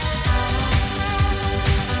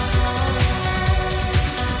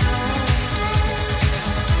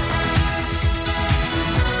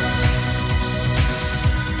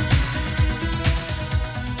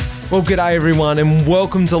Well, g'day everyone and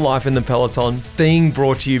welcome to Life in the Peloton, being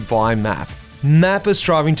brought to you by MAAP. MAAP are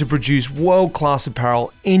striving to produce world-class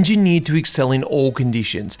apparel engineered to excel in all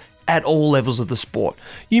conditions, at all levels of the sport.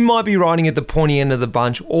 You might be riding at the pointy end of the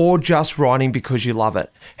bunch or just riding because you love it.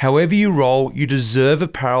 However you roll, you deserve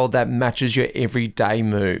apparel that matches your everyday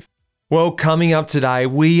move. Well, coming up today,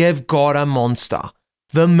 we have got a monster,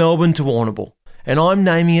 the Melbourne to Warrnambool, and I'm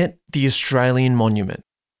naming it the Australian Monument.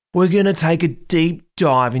 We're going to take a deep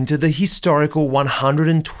dive into the historical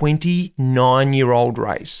 129-year-old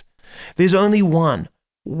race. There's only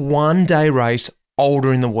one-day race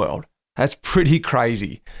older in the world. That's pretty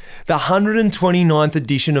crazy. The 129th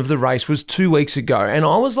edition of the race was 2 weeks ago, and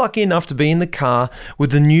I was lucky enough to be in the car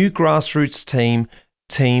with the new grassroots team,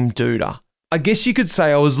 Team Duda. I guess you could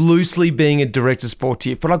say I was loosely being a director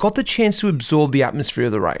sportif, but I got the chance to absorb the atmosphere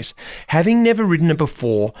of the race. Having never ridden it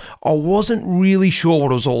before, I wasn't really sure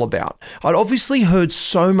what it was all about. I'd obviously heard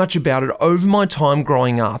so much about it over my time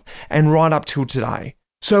growing up and right up till today.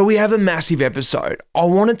 So we have a massive episode. I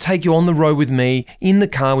want to take you on the road with me in the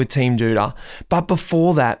car with Team Duda, but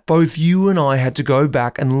before that, both you and I had to go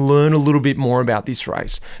back and learn a little bit more about this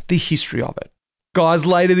race, the history of it. Guys,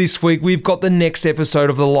 later this week, we've got the next episode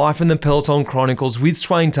of the Life in the Peloton Chronicles with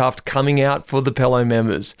Swain Tuft coming out for the Pelo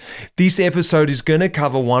members. This episode is going to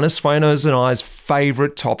cover one of Swaino's and I's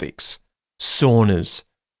favourite topics, saunas,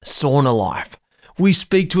 sauna life. We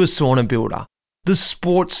speak to a sauna builder, the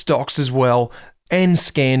sports stocks as well, and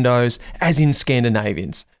Scandos, as in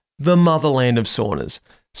Scandinavians, the motherland of saunas.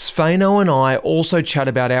 Swaino and I also chat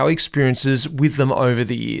about our experiences with them over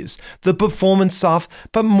the years, the performance stuff,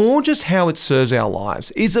 but more just how it serves our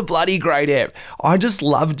lives. It's a bloody great ep. I just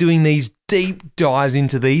love doing these deep dives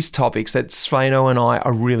into these topics that Swaino and I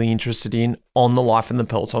are really interested in on the Life in the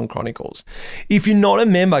Peloton Chronicles. If you're not a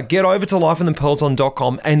member, get over to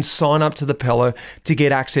lifeinthepeloton.com and sign up to the Pelo to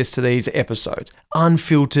get access to these episodes.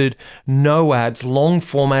 Unfiltered, no ads, long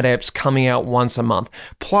format eps coming out once a month.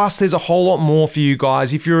 Plus, there's a whole lot more for you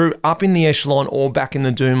guys. If you're up in the echelon or back in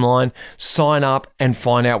the doom line, sign up and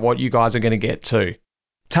find out what you guys are going to get too.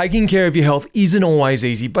 Taking care of your health isn't always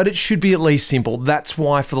easy, but it should be at least simple. That's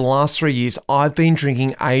why for the last 3 years, I've been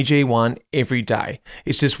drinking AG1 every day.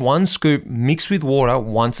 It's just one scoop mixed with water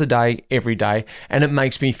once a day, every day, and it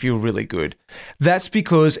makes me feel really good. That's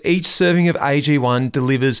because each serving of AG1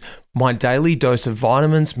 delivers my daily dose of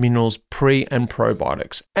vitamins, minerals, pre and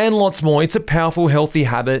probiotics, and lots more. It's a powerful, healthy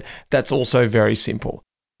habit that's also very simple.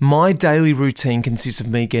 My daily routine consists of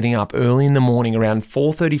me getting up early in the morning around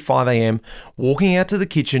 4:35 a.m, walking out to the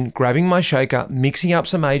kitchen, grabbing my shaker, mixing up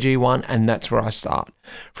some AG1, and that's where I start.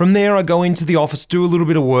 From there, I go into the office, do a little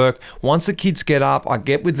bit of work. Once the kids get up, I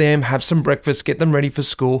get with them, have some breakfast, get them ready for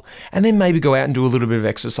school, and then maybe go out and do a little bit of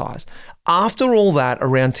exercise. After all that,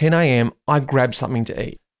 around 10 a.m, I grab something to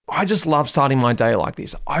eat. I just love starting my day like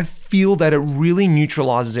this. I feel that it really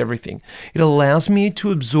neutralizes everything. It allows me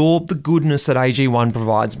to absorb the goodness that AG1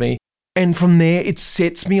 provides me, and from there, it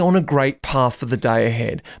sets me on a great path for the day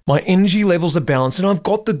ahead. My energy levels are balanced, and I've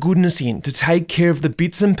got the goodness in to take care of the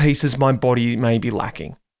bits and pieces my body may be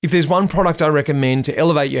lacking. If there's one product I recommend to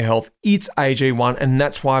elevate your health, it's AG1, and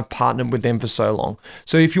that's why I've partnered with them for so long.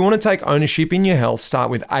 So if you want to take ownership in your health, start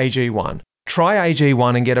with AG1. Try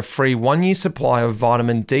AG1 and get a free 1-year supply of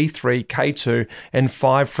vitamin D3, K2 and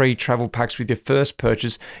 5 free travel packs with your first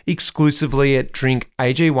purchase exclusively at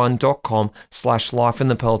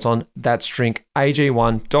drinkag1.com/lifeinthepeloton. That's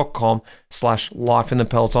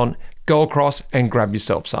drinkag1.com/lifeinthepeloton. Go across and grab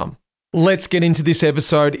yourself some. Let's get into this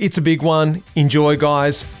episode. It's a big one. Enjoy,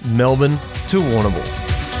 guys. Melbourne to Warrnambool.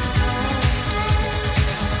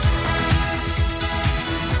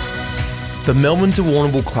 The Melbourne to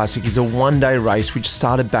Warrnambool Classic is a one-day race which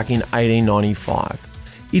started back in 1895.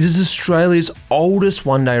 It is Australia's oldest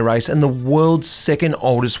one-day race and the world's second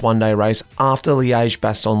oldest one-day race after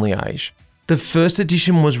Liège-Bastogne-Liège. The first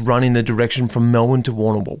edition was run in the direction from Melbourne to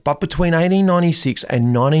Warrnambool, but between 1896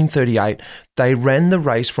 and 1938, they ran the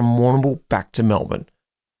race from Warrnambool back to Melbourne.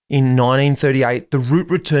 In 1938, the route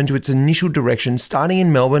returned to its initial direction, starting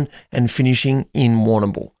in Melbourne and finishing in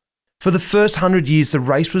Warrnambool. For the first 100 years, the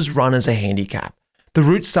race was run as a handicap. The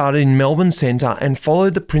route started in Melbourne Centre and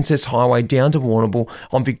followed the Princess Highway down to Warrnambool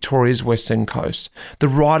on Victoria's western coast. The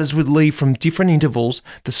riders would leave from different intervals,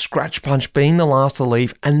 the scratch punch being the last to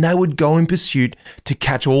leave, and they would go in pursuit to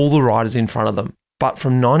catch all the riders in front of them. But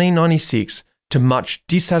from 1996, to much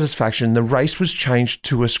dissatisfaction, the race was changed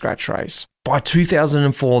to a scratch race. By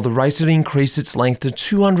 2004, the race had increased its length to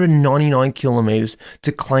 299 kilometres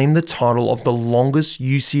to claim the title of the longest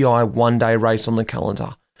UCI one-day race on the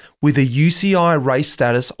calendar, with a UCI race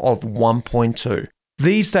status of 1.2.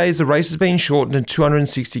 These days, the race has been shortened to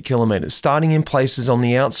 260 kilometres, starting in places on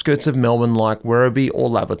the outskirts of Melbourne like Werribee or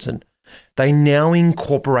Laverton. They now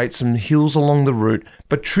incorporate some hills along the route,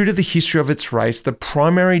 but true to the history of its race, the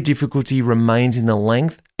primary difficulty remains in the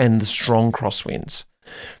length and the strong crosswinds.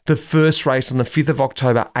 The first race on the 5th of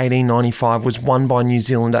October 1895 was won by New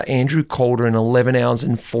Zealander Andrew Calder in 11 hours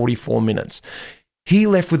and 44 minutes. He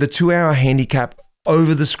left with a 2-hour handicap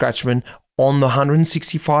over the Scratchman on the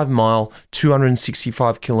 165-mile,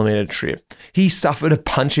 265-kilometre trip. He suffered a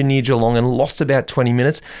puncture near Geelong and lost about 20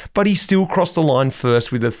 minutes, but he still crossed the line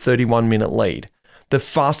first with a 31-minute lead. The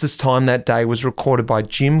fastest time that day was recorded by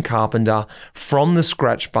Jim Carpenter from the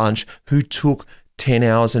Scratch Bunch, who took 10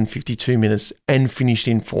 hours and 52 minutes and finished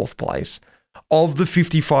in 4th place. Of the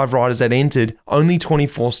 55 riders that entered, only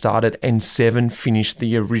 24 started and 7 finished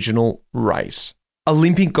the original race.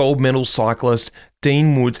 Olympic gold medal cyclist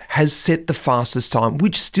Dean Woods has set the fastest time,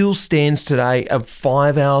 which still stands today of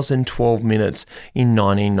 5 hours and 12 minutes in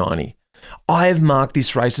 1990. I have marked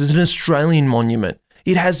this race as an Australian monument.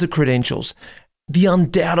 It has the credentials, the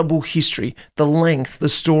undoubtable history, the length, the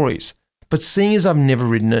stories. But seeing as I've never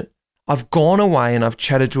ridden it, I've gone away and I've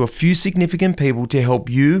chatted to a few significant people to help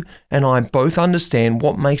you and I both understand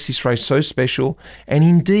what makes this race so special, and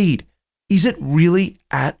indeed, is it really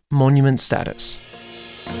at monument status?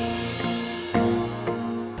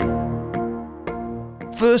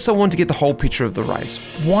 First, I want to get the whole picture of the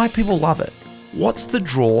race, why people love it, what's the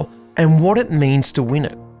draw, and what it means to win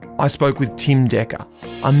it. I spoke with Tim Duda,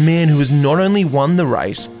 a man who has not only won the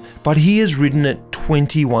race, but he has ridden it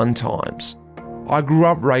 21 times. I grew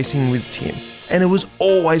up racing with Tim, and it was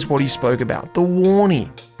always what he spoke about. The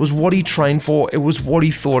Warnie was what he trained for, it was what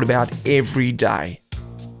he thought about every day.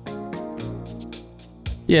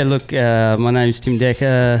 Yeah, look, my name's Tim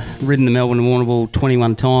Duda, ridden the Melbourne and Warrnambool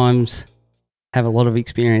 21 times, have a lot of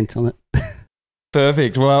experience on it.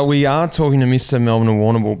 Perfect. Well, we are talking to Mr. Melbourne and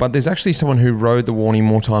Warrnambool, but there's actually someone who rode the Warnie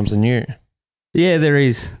more times than you. Yeah, there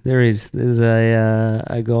is. There's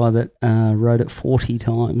a guy that rode it 40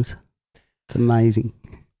 times. It's amazing.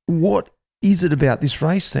 What is it about this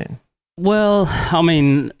race then? Well, I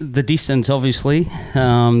mean, the distance, obviously,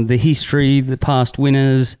 the history, the past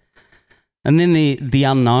winners, and then the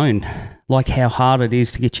unknown, like how hard it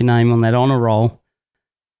is to get your name on that honour roll.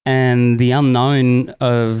 And the unknown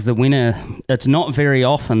of the winner, it's not very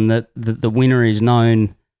often that the winner is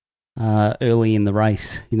known early in the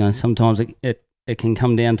race. You know, sometimes it can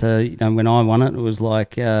come down to, you know, when I won it, it was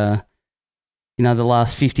like, you know, the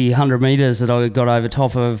last 50, 100 metres that I got over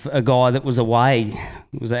top of a guy that was away.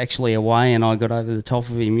 It was actually away and I got over the top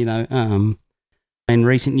of him, you know. In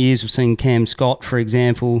recent years, we've seen Cam Scott, for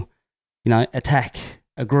example, you know, attack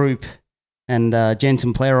a group, and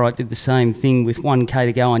Jensen Plowright did the same thing with 1K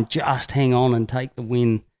to go and just hang on and take the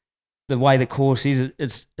win. The way the course is,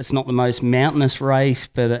 it's not the most mountainous race,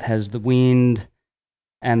 but it has the wind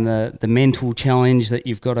and the mental challenge that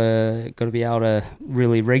you've got to be able to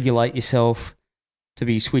really regulate yourself to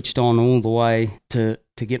be switched on all the way to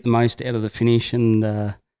get the most out of the finish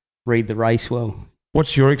and read the race well.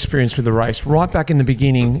 What's your experience with the race? Right back in the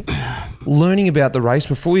beginning, learning about the race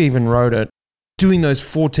before you even rode it, doing those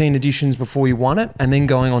 14 editions before you won it, and then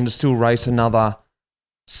going on to still race another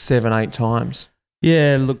 7-8 times.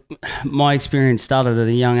 Yeah, look, my experience started at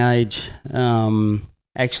a young age,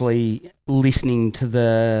 actually listening to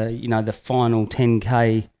the final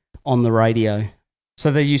 10K on the radio. So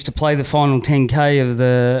they used to play the final 10K of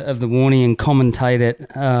the Warnie and commentate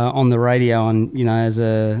it on the radio. And, you know, as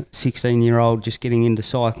a 16-year-old just getting into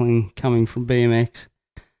cycling, coming from BMX,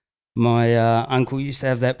 my uncle used to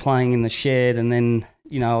have that playing in the shed, and then,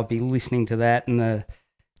 you know, I'd be listening to that, and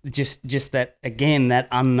just that, again, that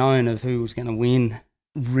unknown of who was going to win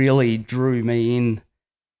really drew me in.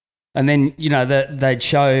 And then, you know, they'd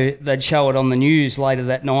show it on the news later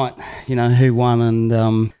that night, you know, who won,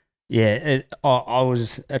 and I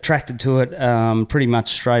was attracted to it pretty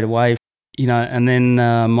much straight away, you know. And then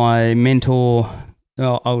my mentor,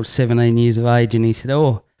 I was 17 years of age, and he said,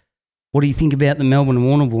 "Oh, what do you think about the Melbourne and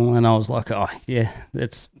Warrnambool?" And I was like, "Oh, yeah,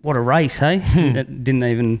 that's what a race, hey!"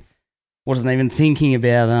 Wasn't even thinking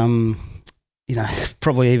about you know,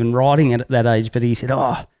 probably even riding it at that age. But he said,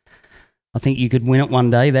 "Oh, I think you could win it one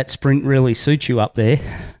day. That sprint really suits you up there."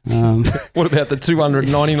 What about the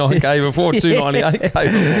 299K before,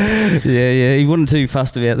 298K? Yeah, he wasn't too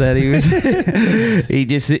fussed about that. He was, he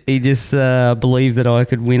just believed that I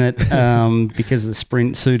could win it because the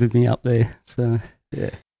sprint suited me up there. So yeah.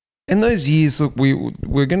 In those years, look,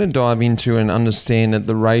 we're going to dive into and understand that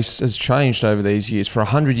the race has changed over these years. For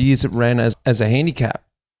 100 years, it ran as a handicap,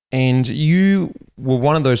 and you were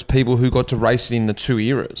one of those people who got to race it in the two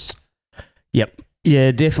eras. Yep.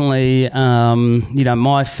 Yeah, definitely.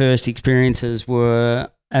 My first experiences were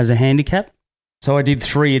as a handicap. So I did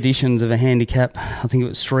 3 editions of a handicap. I think it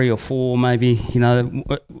was 3 or 4 maybe.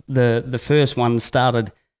 The first one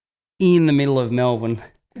started in the middle of Melbourne.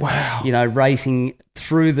 Wow. Racing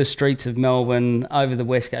through the streets of Melbourne, over the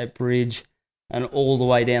Westgate Bridge, and all the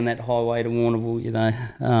way down that highway to Warrnambool,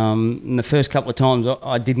 And the first couple of times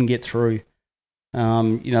I didn't get through.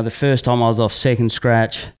 The first time I was off second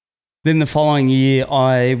scratch. Then the following year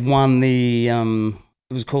I won the,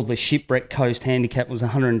 it was called the Shipwreck Coast Handicap. It was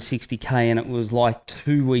 160k, and it was like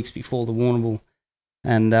 2 weeks before the Warrnambool.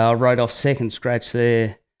 And I rode off second scratch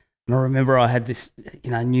there. And I remember I had this,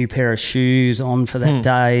 new pair of shoes on for that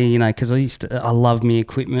day, because I loved my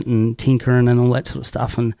equipment and tinkering and all that sort of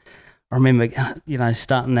stuff. And I remember,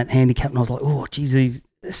 starting that handicap, and I was like, oh, geez,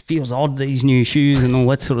 this feels odd, these new shoes and all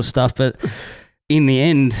that sort of stuff. But in the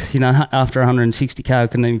end, after 160k, I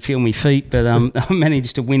couldn't even feel my feet, but I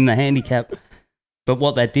managed to win the handicap. But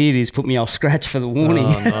what that did is put me off scratch for the warning.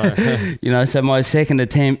 Oh, no. So my second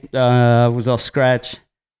attempt was off scratch.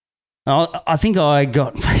 I think I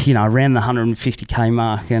got, around the 150k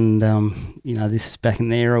mark, and, this is back in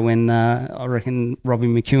the era when I reckon Robbie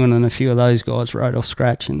McEwen and a few of those guys rode off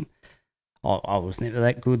scratch, and I was never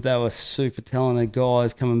that good. They were super talented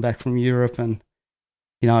guys coming back from Europe, and,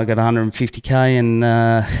 I got 150k and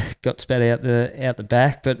got spat out the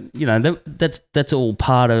back. But, that's all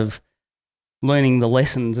part of learning the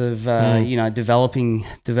lessons of,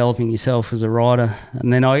 developing yourself as a rider.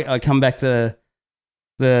 And then I come back to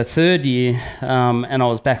the third year, and I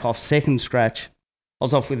was back off second scratch. I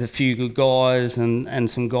was off with a few good guys and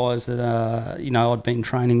some guys that, I'd been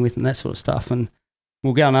training with and that sort of stuff. And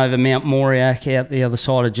we're going over Mount Moriac out the other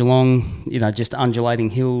side of Geelong, just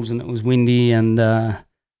undulating hills, and it was windy, and there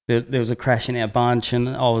was a crash in our bunch, and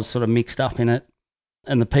I was sort of mixed up in it.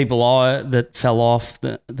 And the people that fell off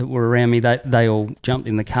that were around me, they all jumped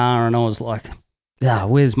in the car, and I was like,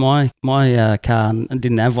 where's my car? And I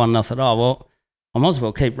didn't have one, and I thought, oh, well, I might as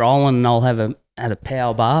well keep rolling, and I'll have a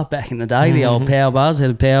power bar back in the day. The old power bars had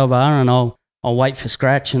a power bar, and I'll wait for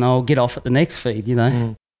scratch, and I'll get off at the next feed,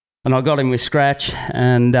 And I got him with scratch,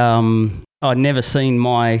 and I'd never seen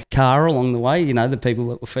my car along the way, the people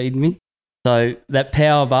that were feeding me. So that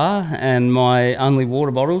power bar and my only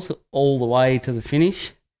water bottles all the way to the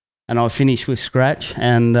finish, and I finished with scratch,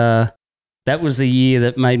 and that was the year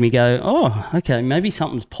that made me go, oh, okay, maybe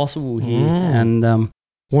something's possible here. And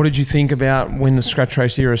what did you think about when the scratch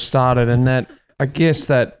race era started, and that, I guess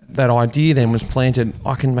that idea then was planted,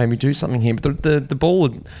 I can maybe do something here, but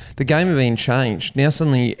the game had been changed. Now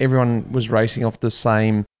suddenly everyone was racing off the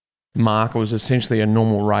same mark. It was essentially a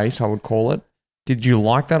normal race, I would call it. Did you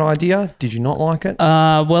like that idea? Did you not like it?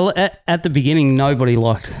 Well, at the beginning, nobody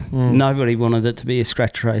liked it. Nobody wanted it to be a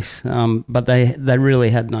scratch race, but they really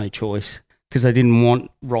had no choice, because they didn't want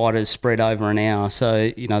riders spread over an hour. So,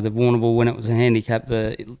 the Warrnambool, when it was a handicap,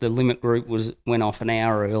 the limit group went off an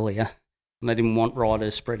hour earlier, and they didn't want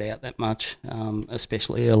riders spread out that much,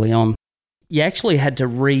 especially early on. You actually had to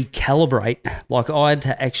recalibrate. Like, I had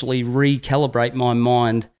to actually recalibrate my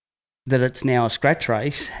mind that it's now a scratch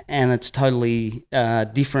race, and it's totally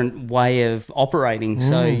different way of operating.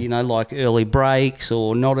 So, like early breaks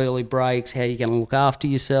or not early breaks, how you're going to look after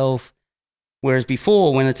yourself. Whereas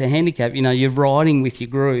before, when it's a handicap, you're riding with your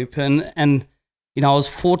group. And I was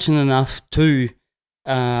fortunate enough to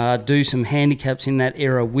do some handicaps in that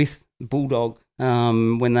era with Bulldog,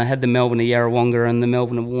 when they had the Melbourne to Yarrawonga and the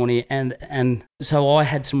Melbourne to Warrnambool. And so I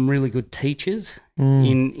had some really good teachers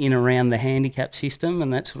in around the handicap system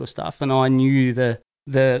and that sort of stuff. And I knew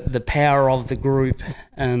the power of the group,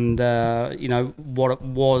 and, what it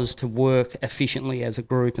was to work efficiently as a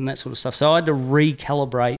group and that sort of stuff. So I had to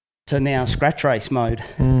recalibrate to now scratch race mode,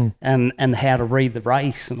 and how to read the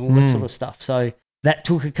race and all that sort of stuff. So that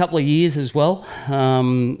took a couple of years as well.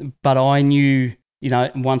 But I knew,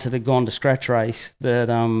 once it had gone to scratch race, that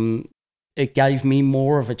it gave me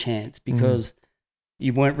more of a chance, because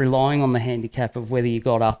you weren't relying on the handicap of whether you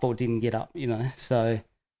got up or didn't get up, So,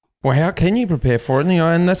 well, how can you prepare for it?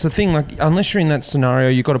 And that's the thing, like, unless you're in that scenario,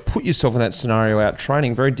 you've got to put yourself in that scenario out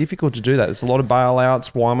training. Very difficult to do that. There's a lot of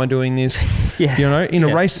bailouts. Why am I doing this? In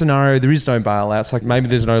a race scenario, there is no bailouts. Like, maybe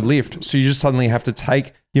there's no lift. So you just suddenly have to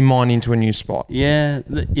take your mind into a new spot. Yeah.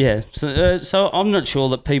 So I'm not sure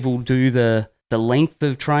that people do the length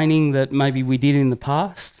of training that maybe we did in the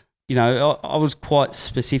past. I was quite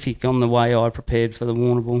specific on the way I prepared for the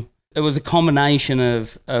Warrnambool. It was a combination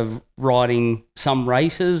of riding some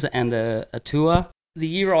races and a tour. The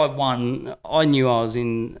year I won, I knew I was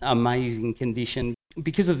in amazing condition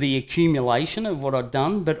because of the accumulation of what I'd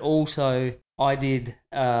done, but also I did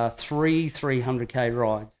 300K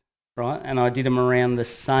rides, right? And I did them around the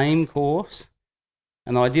same course,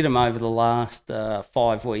 and I did them over the last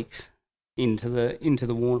 5 weeks into the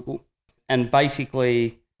Warrnambool. And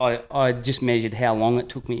basically, I just measured how long it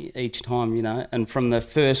took me each time, you know. And from the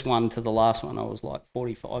first one to the last one, I was like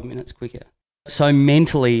 45 minutes quicker. So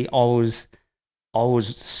mentally, I was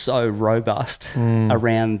so robust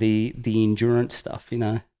around the endurance stuff, you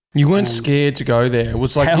know. You weren't scared to go there. It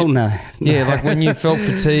was like hell no. Yeah, like when you felt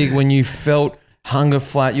fatigue, when you felt hunger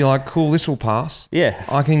flat, you're like, cool, this will pass. Yeah.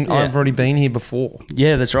 I've already been here before.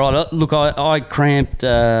 Yeah, that's right. Look, I cramped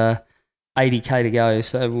 80K to go,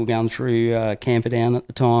 so we were going through Camperdown at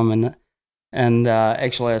the time, and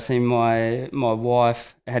actually I seen my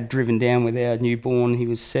wife had driven down with our newborn. He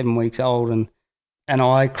was 7 weeks old, and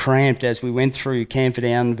I cramped as we went through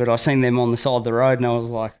Camperdown, but I seen them on the side of the road, and I was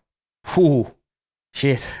like, whew,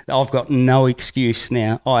 shit, I've got no excuse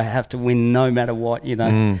now. I have to win no matter what, you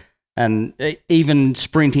know. And even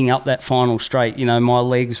sprinting up that final straight, you know, my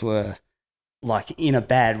legs were like in a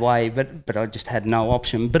bad way, but I just had no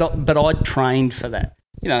option. But I trained for that.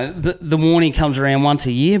 You know, the warning comes around once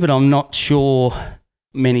a year, but I'm not sure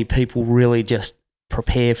many people really just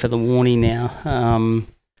prepare for the warning now.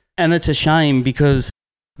 And it's a shame because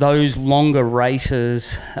those longer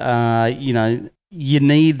races, you know, you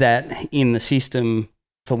need that in the system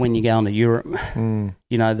for when you go into Europe.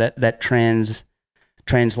 You know, that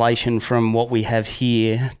translation from what we have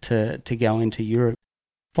here to go into Europe.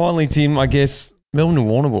 Finally, Tim, I guess Melbourne to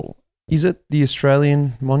Warrnambool, is it the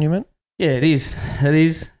Australian monument? Yeah, it is. It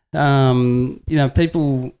is. You know,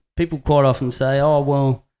 people quite often say, oh,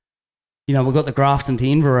 well, you know, we've got the Grafton to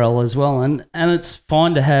Inverell as well, and it's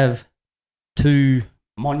fine to have two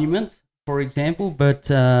monuments, for example, but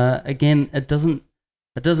again, it doesn't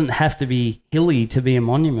have to be hilly to be a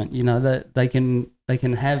monument. You know, that they can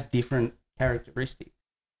have different characteristics.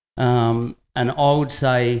 And I would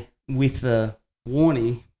say with the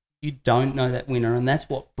Warnie, you don't know that winner, and that's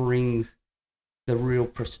what brings the real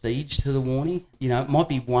prestige to the Warnie. You know, it might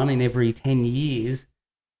be one in every 10 years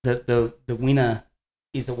that the winner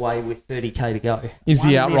is away with 30K to go. Is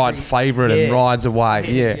the outright favourite and rides away,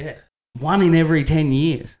 yeah. One in every 10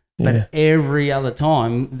 years. But every other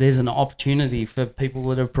time, there's an opportunity for people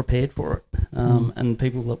that have prepared for it and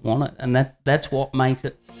people that want it. And that's what makes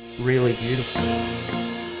it really beautiful.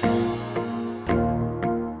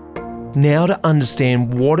 Now to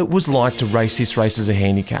understand what it was like to race this race as a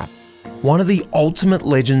handicap. One of the ultimate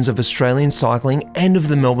legends of Australian cycling and of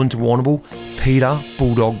the Melbourne to Warrnambool, Peter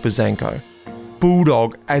Bulldog Besanko.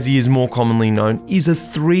 Bulldog, as he is more commonly known, is a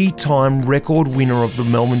 3-time record winner of the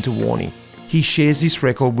Melbourne to Warnie. He shares this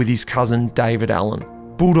record with his cousin David Allen.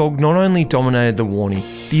 Bulldog not only dominated the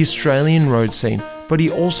Warnie, the Australian road scene, but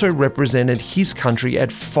he also represented his country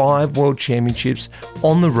at 5 World Championships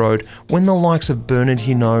on the road when the likes of Bernard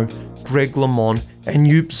Hinault, Greg LeMond and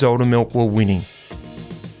Joop Zoetemelk were winning.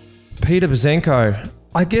 Peter Besanko,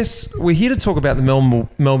 I guess we're here to talk about the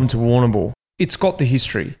Melbourne to Warrnambool. It's got the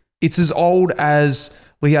history. It's as old as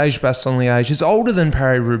Liège-Bastogne-Liège. It's older than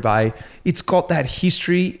Paris-Roubaix. It's got that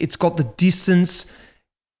history. It's got the distance.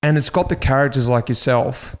 And it's got the characters like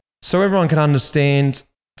yourself. So everyone can understand.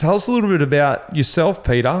 Tell us a little bit about yourself,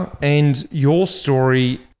 Peter, and your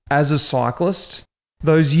story as a cyclist.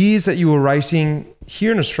 Those years that you were racing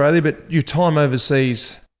here in Australia, but your time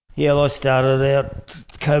overseas. Yeah, well, I started out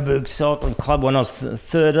at Coburg Cycling Club when I was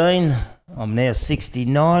 13. I'm now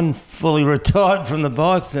 69, fully retired from the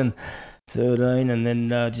bikes, and 13, and then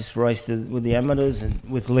just raced with the amateurs and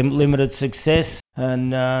with limited success.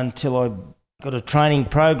 And until I got a training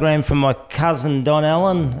program from my cousin Don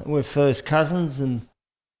Allen. We're first cousins, and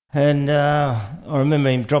I remember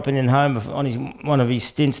him dropping in home on one of his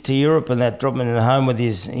stints to Europe, and that dropping in home with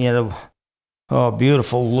his,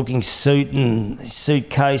 beautiful looking suit and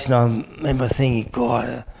suitcase. And I remember thinking,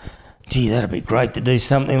 God, gee, that'd be great to do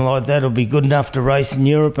something like that. It'll be good enough to race in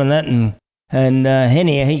Europe and that. And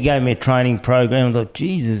Henny, he gave me a training program. I thought,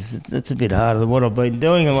 Jesus, that's a bit harder than what I've been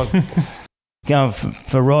doing. I'm like going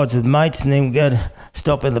for rides with mates, and then go to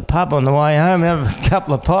stop in the pub on the way home, have a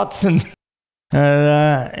couple of pots, and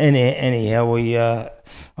anyhow,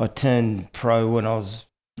 I turned pro when I was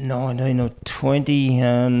 19 or 20,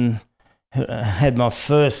 and had my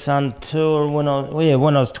first Sun Tour when I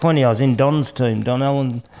was 20. I was in Don's team, Don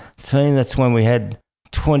Allen's team. That's when we had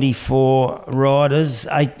 24 riders,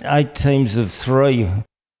 eight teams of 3.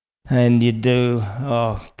 And you do,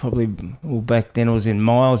 back then it was in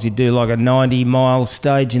miles. You do like a 90-mile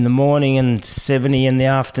stage in the morning and 70 in the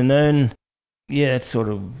afternoon. Yeah, I've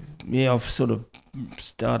sort of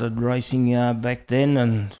started racing back then,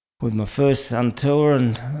 and with my first Sun Tour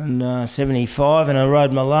in 75, and I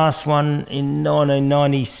rode my last one in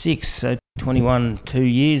 1996, so 2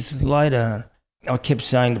 years later. I kept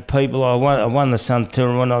saying to people I won the Sun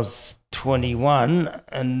Tour when I was 21,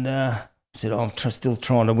 and said, I'm still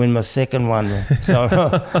trying to win my second one. So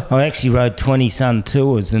I actually rode 20 Sun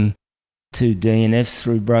Tours and 2 DNFs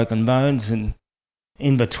through broken bones, and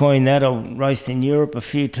in between that, I raced in Europe a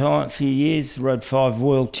few years, rode 5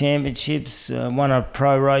 World Championships, won a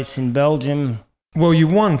pro race in Belgium. Well, you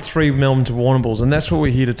won 3 Melbourne to Warrnambools, and that's what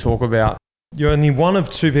we're here to talk about. You're only one of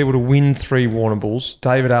 2 people to win 3 Warrnambools,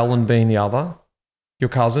 David Allen being the other. Your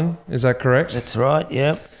cousin, is that correct? That's right,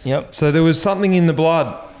 yep. So there was something in the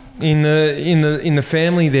blood, in the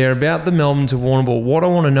family there about the Melbourne to Warrnambool. What I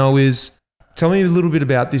want to know is, tell me a little bit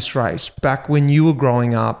about this race. Back when you were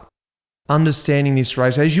growing up, understanding this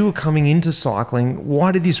race, as you were coming into cycling,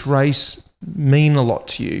 why did this race mean a lot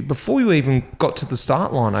to you before you even got to the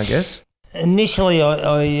start line, I guess? Initially,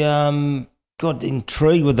 I got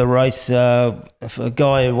intrigued with the race for a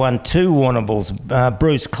guy who won 2 Warrnambools,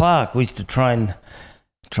 Bruce Clark. We used to train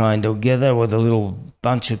together with a little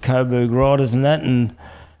bunch of Coburg riders and that,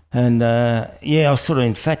 and I was sort of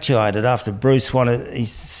infatuated after Bruce won it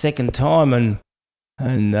his second time, and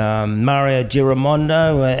Mario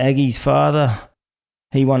Giramondo, Aggie's father,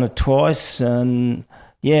 he won it twice, and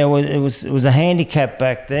it was a handicap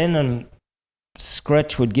back then, and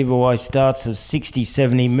Scratch would give away starts of 60,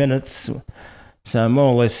 70 minutes, so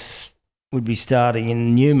more or less we'd be starting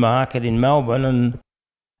in Newmarket in Melbourne,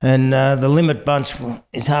 and the limit bunch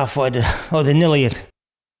is halfway to, they're nearly at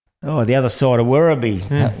the other side of Werribee,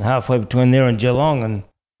 halfway between there and Geelong, and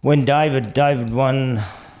when David won.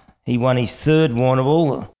 He won his 3rd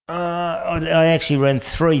Warrnambool. I actually ran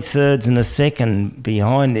 3 thirds and a second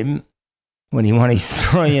behind him when he won his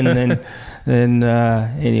 3. And then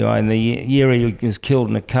anyway, in the year he was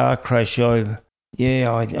killed in a car crash, I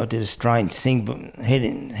did a strange thing, but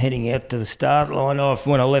heading out to the start line.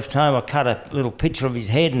 When I left home, I cut a little picture of his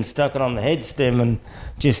head and stuck it on the head stem, and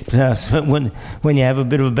just when you have a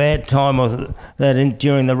bit of a bad time or that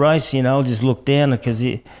during the race, I'll just look down, because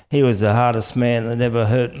he was the hardest man that ever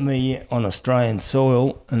hurt me on Australian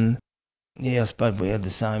soil, and I suppose we had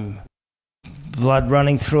the same blood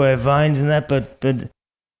running through our veins and that, but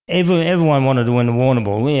everyone wanted to win the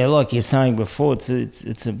Warrnambool. Yeah, like you're saying before,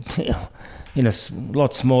 it's a in a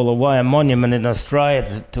lot smaller way, a monument in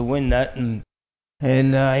Australia to win that, and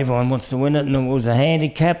everyone wants to win it, and it was a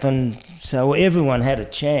handicap, and so everyone had a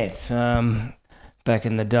chance back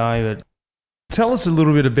in the day. But tell us a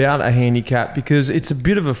little bit about a handicap, because it's a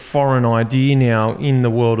bit of a foreign idea now in the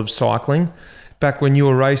world of cycling. Back when you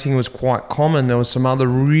were racing, it was quite common. There were some other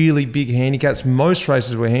really big handicaps. Most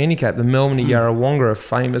races were handicapped. The Melbourne to Yarrawonga, a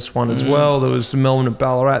famous one as well. There was the Melbourne to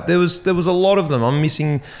Ballarat. There was a lot of them. I'm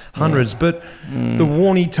missing hundreds. But the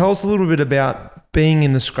Warnie, tell us a little bit about being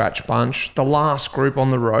in the scratch bunch, the last group on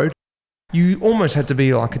the road. You almost had to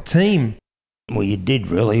be like a team. Well, you did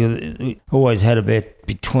really. We always had about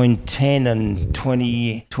between 10 and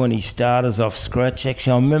 20 starters off scratch.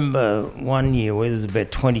 Actually, I remember one year where there was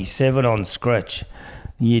about 27 on scratch.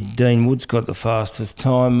 Dean Woods got the fastest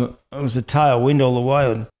time. It was a tailwind all the way.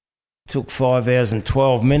 It took 5 hours and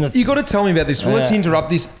 12 minutes. You got to tell me about this. Well, let's interrupt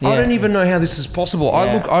this. I don't even know how this is possible.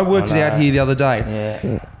 I worked it out here the other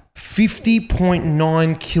day.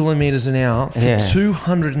 50.9 kilometres an hour for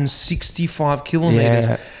 265 kilometres.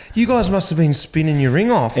 Yeah. You guys must have been spinning your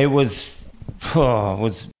ring off. It was.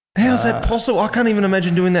 How's that possible? I can't even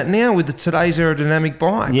imagine doing that now with today's aerodynamic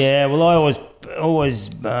bikes. Yeah, well, I always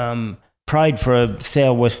prayed for a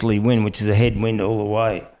southwesterly wind, which is a headwind all the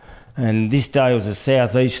way. And this day was a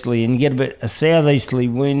southeasterly, and you get a southeasterly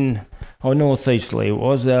wind, or northeasterly it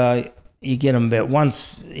was. You get them about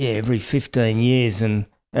once every 15 years, and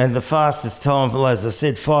the fastest time, as I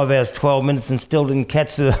said, 5 hours 12 minutes, and still didn't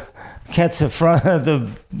catch the front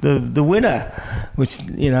the winner, which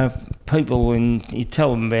people, when you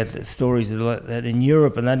tell them about the stories like that in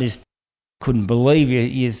Europe, and they just couldn't believe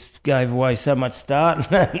you just gave away so much start.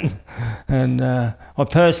 And I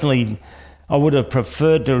personally, I would have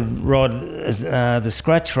preferred to ride the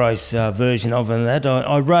scratch race version of that.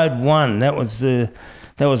 I rode one. That was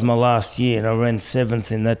my last year, and I ran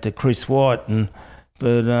 7th in that to Chris White.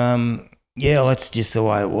 That's just the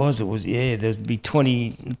way it was. It was there'd be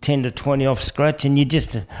 10 to 20 off scratch, and you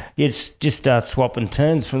just start swapping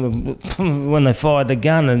turns from when they fired the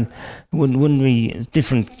gun, and wouldn't be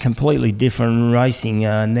different, completely different racing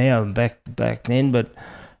now back then. But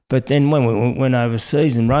But then when we went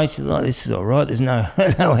overseas and raced, like, this is all right. There's no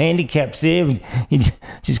handicaps there. You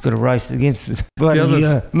just got to race against bloody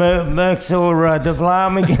Merckx or De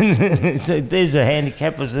Vlaeminck. So there's a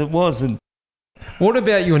handicap as it was. And what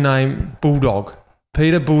about your name, Bulldog?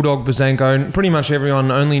 Peter Bulldog Besanko, and pretty much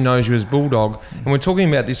everyone only knows you as Bulldog. And we're talking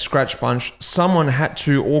about this scratch bunch. Someone had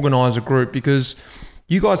to organise a group because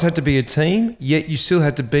you guys had to be a team, yet you still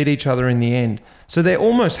had to beat each other in the end. So there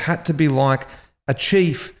almost had to be like a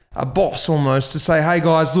chief, a boss almost, to say, hey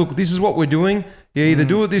guys, look, this is what we're doing. You either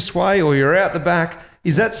do it this way or you're out the back.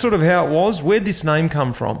 Is that sort of how it was? Where'd this name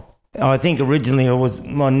come from? I think originally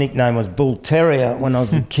my nickname was Bull Terrier when I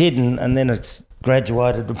was a kid, and then it's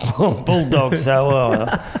graduated to Bulldog, so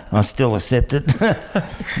I still accept it.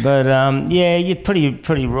 But yeah, you're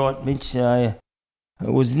pretty right, Mitch.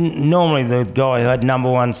 It was normally the guy who had number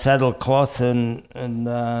one saddlecloth and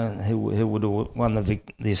who would have won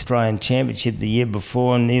the Australian Championship the year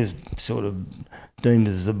before, and he was sort of deemed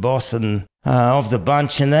as the boss and of the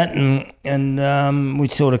bunch and that, and we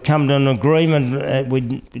sort of come to an agreement.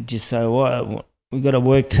 We'd just say, well, we got to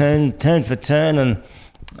work turn for turn, and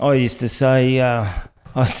I used to say,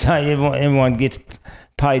 I'd say everyone gets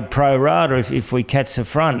paid pro rata if we catch the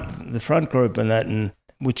front group and that, and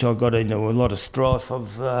which I got into a lot of strife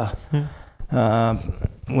of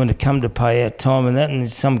when it come to pay out time and that,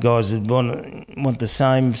 and some guys would want the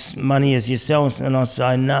same money as yourselves, and I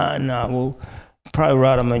say no, well, pro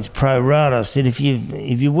rata means pro rata. I said if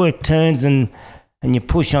you work turns and you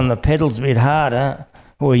push on the pedals a bit harder,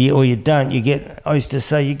 or you don't, I used to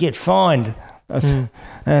say you get fined.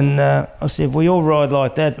 And I said, if we all ride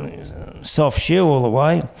like that, soft shoe all the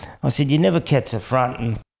way, I said, you never catch a front.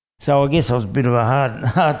 And so I guess I was a bit of a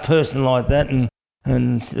hard person like that, and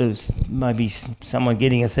maybe someone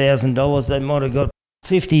getting $1,000, they might have got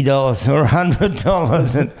 $50 or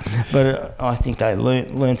 $100, but I think they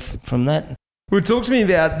learnt from that. Well, talk to me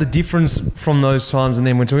about the difference from those times, and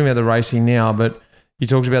then we're talking about the racing now, but you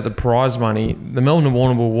talked about the prize money. The Melbourne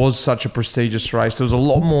Warrnambool was such a prestigious race. There was a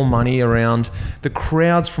lot more money around. The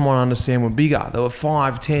crowds, from what I understand, were bigger. They were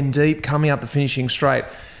 5, 10 deep coming up the finishing straight.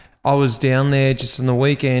 I was down there just on the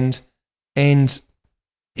weekend, and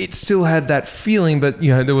it still had that feeling, but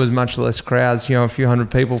there was much less crowds, a few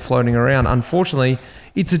hundred people floating around. Unfortunately,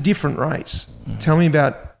 it's a different race. Tell me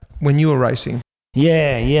about when you were racing.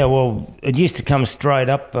 Yeah. Well, it used to come straight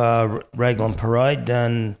up Raglan Parade,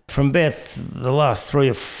 and from about the last 3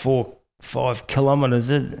 or 4, 5 kilometres,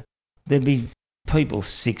 there'd be people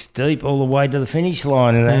 6 deep all the way to the finish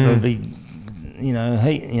line, and that would be,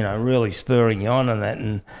 really spurring you on and that,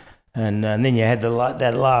 and then you had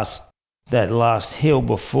that last hill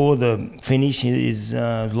before the finish is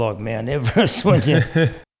like Mount Everest when you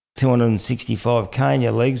 265k in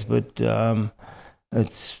your legs, but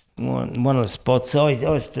it's one of the spots I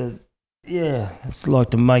used to, it's like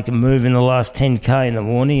to make a move in the last 10k in the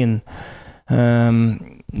morning,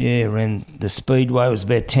 and around the speedway it was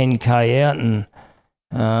about 10k out, and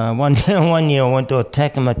one year I went to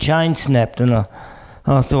attack and my chain snapped, and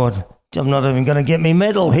I thought, I'm not even going to get me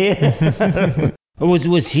medal here. It was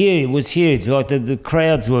huge. It was huge. Like the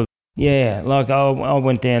crowds were, like I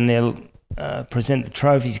went down there present the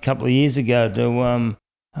trophies a couple of years ago to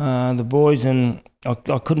the boys, and I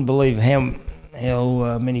couldn't believe how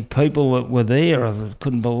many people were there. I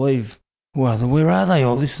couldn't believe, well, where are they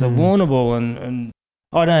all? This is the Warrnambool, and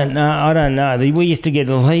I don't know. We used to get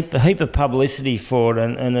a heap of publicity for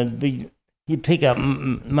it, and it'd be, you'd pick up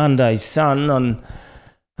Monday's Sun on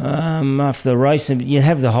after the race, and you'd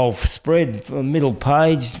have the whole spread, middle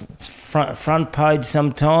page, front page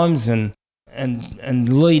sometimes, and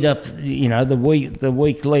lead up, the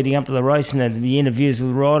week leading up to the race, and there'd be interviews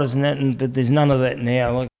with riders and that, but there's none of that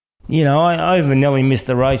now. Like, I even nearly missed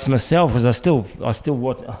the race myself because I still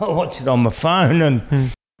watch it on my phone.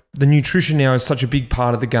 And the nutrition now is such a big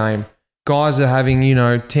part of the game. Guys are having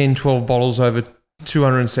 10, 12 bottles over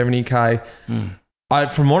 270k.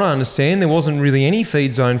 From what I understand, there wasn't really any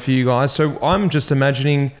feed zone for you guys, so I'm just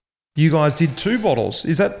imagining you guys did 2 bottles.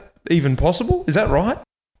 Is that even possible? Is that right?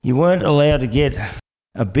 You weren't allowed to get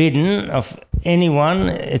a bidon of anyone.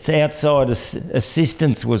 It's outside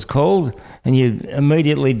assistance was called, and you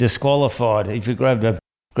immediately disqualified if you grabbed a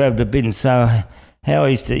bidon. So how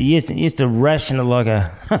he used to ration it like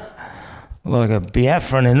a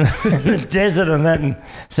Biafran in the desert and that. And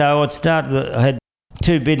so I had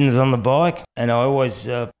 2 bidons on the bike, and I always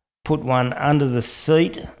put one under the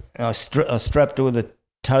seat. I strapped it with a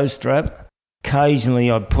toe strap.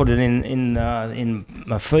 Occasionally, I'd put it in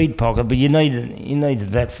my feed pocket, but you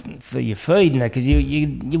needed that for your feed, because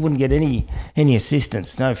you wouldn't get any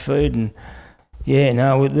assistance, no food, and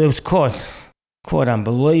there was quite quite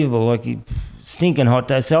unbelievable, like stinking hot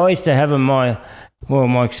day. So I used to have my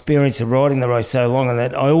experience of riding the race so long and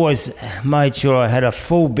that I always made sure I had a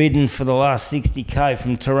full bidon for the last 60k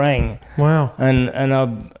from Terang. Wow. And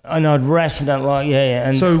I'd ration it like,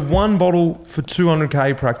 And so one bottle for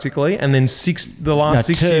 200k practically, and then the last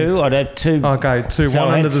 60. Two. I'd have two. Okay, two. So one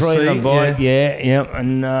I had under the three seat. on the bike,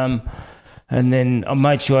 and then I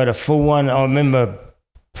made sure I had a full one. I remember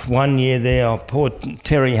one year there, poor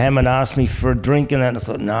Terry Hammond asked me for a drink and that. I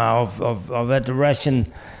thought, no, I've had to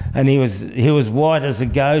ration. And he was white as a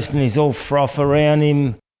ghost, and he's all froth around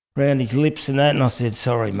his lips and that. And I said,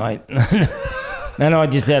 sorry, mate. And I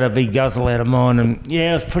just had a big guzzle out of mine. And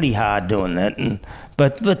it was pretty hard doing that.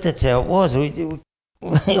 But that's how it was. It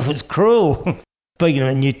was cruel. Speaking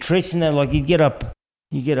of nutrition, like you get up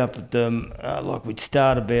at like we'd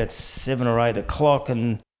start about 7 or 8 o'clock,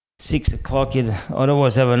 and 6 o'clock I'd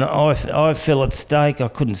always have an eye fillet steak. I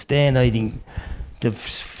couldn't stand eating, to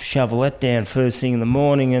shovel that down first thing in the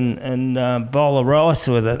morning, and bowl of rice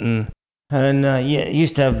with it, and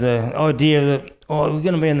used to have the idea that we're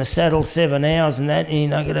going to be in the saddle 7 hours and that,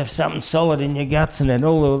 and you're going to have something solid in your guts and that,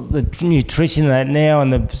 all the nutrition that now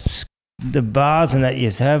and the bars and that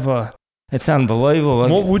you have. It's unbelievable.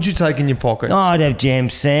 What would you take in your pockets? Oh, I'd have jam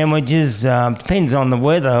sandwiches. Depends on the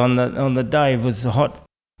weather. On the day it was hot.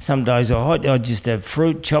 Some days are hot. I'd just have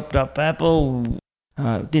fruit, chopped up apple.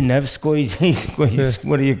 Didn't have squeezies.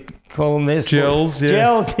 What do you call them there? Gels. Yeah.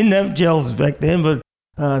 Gels. Didn't have gels back then, but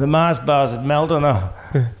the Mars bars at Melbourne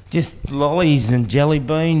just lollies and jelly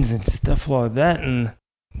beans and stuff like that. And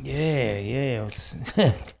it was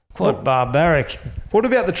quite barbaric. What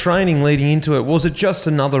about the training leading into it? Was it just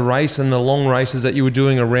another race, and the long races that you were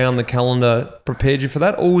doing around the calendar prepared you for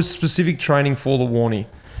that, or was specific training for the Warnie?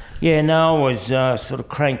 Yeah, no, I was sort of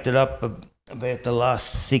cranked it up about the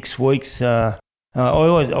last 6 weeks. I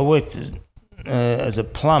worked as a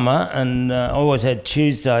plumber, and I always had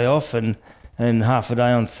Tuesday off and half a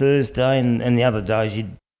day on Thursday, and the other days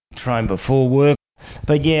you'd train before work.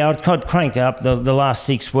 But I'd crank up the last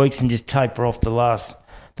 6 weeks and just taper off the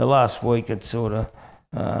last week. It's sort of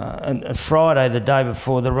and Friday, the day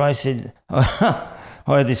before the race, I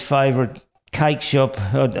had this favourite cake shop.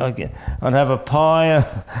 I'd have a pie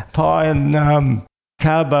and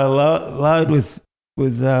carbo load with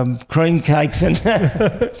cream cakes, and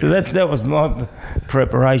so that was my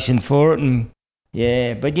preparation for it. And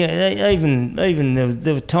even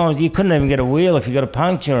there were times you couldn't even get a wheel if you got a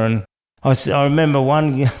puncture. And I remember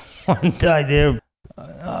one day there,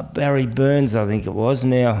 Barry Burns, I think it was.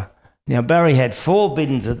 Now Barry had 4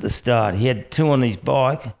 bidons at the start. He had 2 on his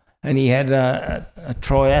bike, and he had a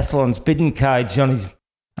triathlon's bidon cage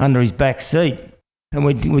under his back seat. And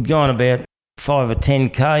we'd go on about 5 or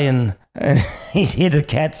 10k, and he's hit a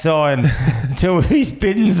cat's eye, and 2 of his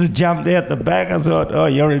bidons had jumped out the back. I thought, oh,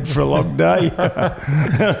 you're in for a long day.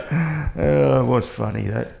 It was funny,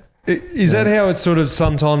 that. Is that how it sort of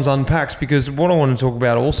sometimes unpacks? Because what I want to talk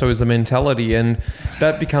about also is the mentality, and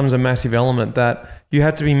that becomes a massive element, that you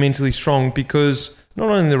had to be mentally strong, because not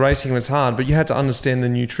only the racing was hard, but you had to understand the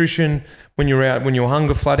nutrition. When you're out, when you're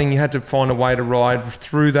hunger flooding, you had to find a way to ride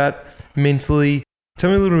through that mentally.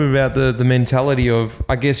 Tell me a little bit about the mentality of,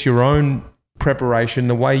 I guess, your own preparation,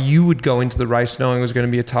 the way you would go into the race knowing it was going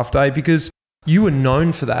to be a tough day, because you were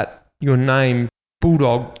known for that. Your name,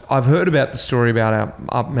 Bulldog. I've heard about the story about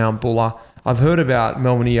up Mount Buller. I've heard about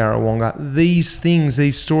Melbourne to Yarrawonga. These things,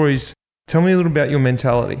 these stories. Tell me a little about your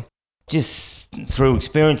mentality. Just through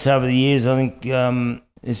experience over the years, I think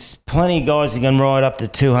there's plenty of guys who can ride up to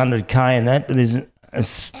 200k and that, but there's a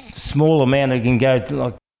small amount who can go to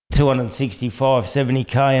like 265,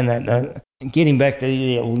 70k and that. Getting back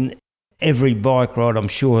to every bike ride, I'm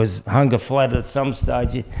sure, has hunger flat at some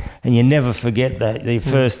stage, and you never forget that. The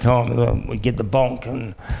first time we get the bonk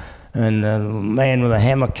and a man with a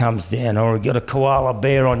hammer comes down, or you got a koala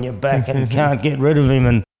bear on your back and can't get rid of him,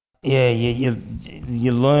 and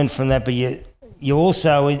you learn from that. But you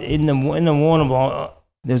also in the Warrnambool,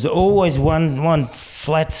 there's always one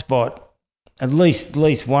flat spot, at least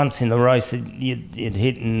once in the race that you'd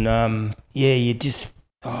hit, and you just.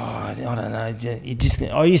 Oh, I don't know.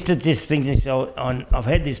 I used to just think to myself, I've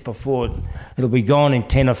had this before. It'll be gone in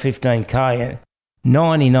 10 or 15k.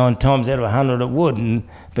 99 times out of 100 it would.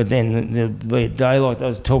 But then there'll be a day like I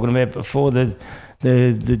was talking about before. The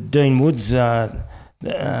Dean Woods. I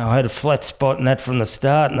had a flat spot in that from the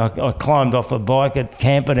start, and I climbed off a bike at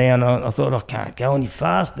Camperdown. I thought, I can't go any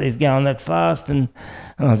fast. They're going that fast, and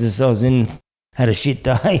I had a shit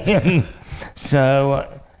day, and so.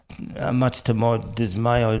 Much to my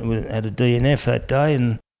dismay, I had a DNF that day,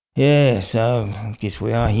 and so I guess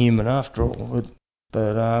we are human after all.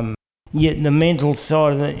 But the mental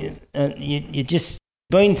side of it, you just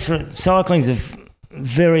been through. Cycling's a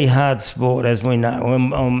very hard sport, as we know.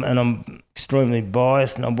 I'm extremely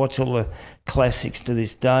biased, and I watch all the classics to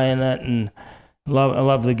this day and that, and I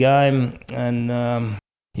love the game. And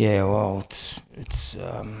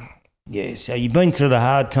so you've been through the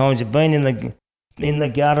hard times. You've been in the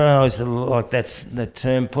gutter. I was like, that's the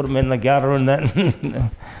term. Put them in the gutter and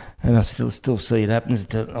that. And I still see it happens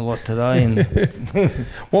a lot today. And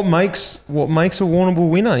what makes a Warrnambool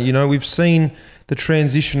winner? You know, we've seen the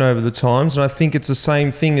transition over the times, and I think it's the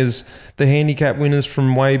same thing as the handicap winners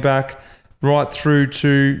from way back right through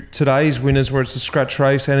to today's winners, where it's a scratch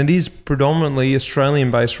race, and it is predominantly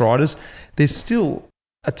Australian-based riders. There's still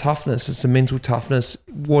a toughness. It's a mental toughness.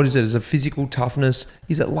 What is it? Is it a physical toughness?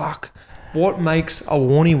 Is it luck? What makes a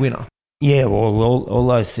Warnie winner? Yeah, well, all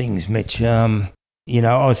those things, Mitch. You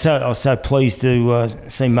know, I was so pleased to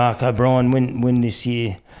see Mark O'Brien win this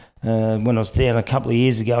year. When I was down a couple of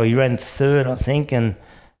years ago, he ran third, I think, and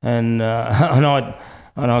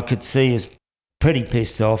I could see he was pretty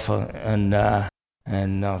pissed off, and I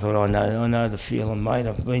thought, I know the feeling, mate.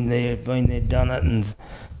 I've been there, done it,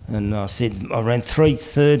 and I said I ran 3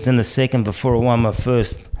 thirds and a second before I won my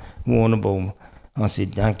first Warrnambool. I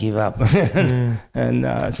said, don't give up.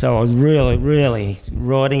 And so I was really, really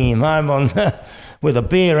riding him home with a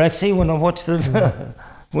beer, actually, when I watched it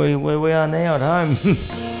where we are now at home.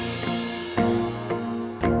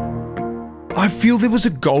 I feel there was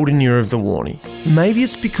a golden era of the Warnie. Maybe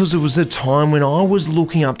it's because it was a time when I was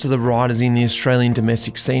looking up to the riders in the Australian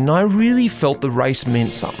domestic scene, and I really felt the race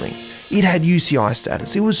meant something. It had UCI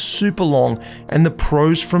status, it was super long, and the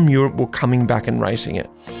pros from Europe were coming back and racing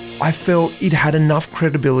it. I felt it had enough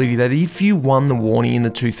credibility that if you won the Warnie in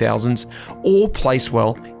the 2000s or placed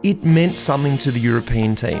well, it meant something to the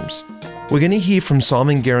European teams. We're going to hear from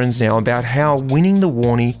Simon Gerrans now about how winning the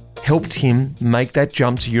Warnie helped him make that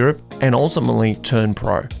jump to Europe and ultimately turn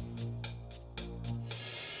pro.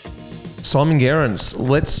 Simon Gerrans,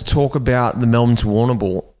 let's talk about the Melbourne to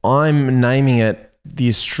Warrnambool. I'm naming it the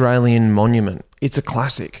Australian Monument. It's a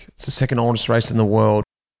classic. It's the second oldest race in the world.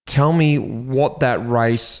 Tell me what that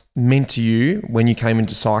race meant to you when you came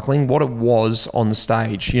into cycling, what it was on the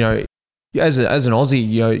stage. You know, as an Aussie,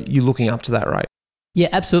 you know, you're looking up to that race. Yeah,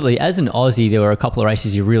 absolutely. As an Aussie, there were a couple of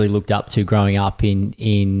races you really looked up to growing up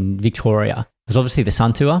in Victoria. It was obviously the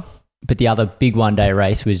Sun Tour, but the other big one-day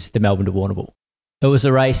race was the Melbourne to Warrnambool. It was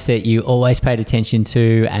a race that you always paid attention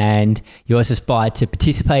to and you always aspired to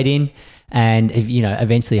participate in and, you know,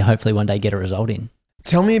 eventually, hopefully one day get a result in.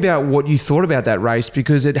 Tell me about what you thought about that race,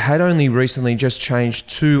 because it had only recently just changed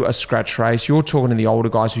to a scratch race. You're talking to the older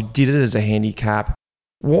guys who did it as a handicap.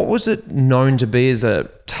 What was it known to be as a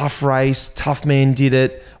tough race? Tough man did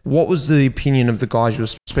it. What was the opinion of the guys you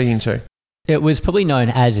were speaking to? It was probably known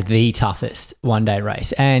as the toughest one-day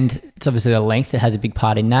race, and it's obviously the length that has a big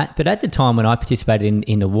part in that. But at the time when I participated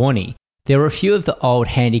in the Warnie, there were a few of the old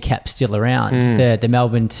handicaps still around. The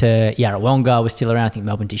Melbourne to Yarrawonga was still around. I think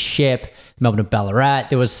Melbourne to Shep, Melbourne to Ballarat.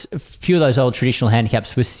 There was a few of those old traditional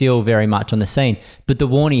handicaps were still very much on the scene. But the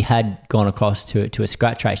Warnie had gone across to a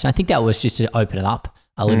scratch race. And I think that was just to open it up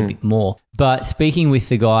a little bit more. But speaking with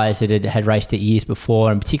the guys that had raced it years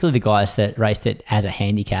before, and particularly the guys that raced it as a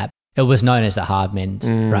handicap, it was known as the hard men's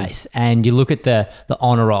race. And you look at the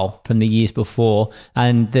honour roll from the years before,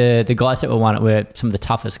 and the guys that were won it were some of the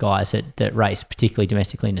toughest guys that raced, particularly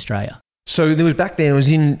domestically in Australia. So there was back then, it was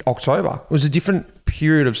in October. It was a different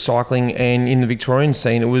period of cycling, and in the Victorian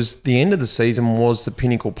scene, it was the end of the season was the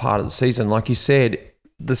pinnacle part of the season. Like you said,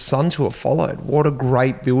 the Sun Tour followed. What a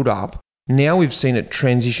great build-up. Now we've seen it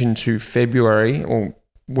transition to February, or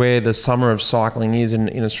where the summer of cycling is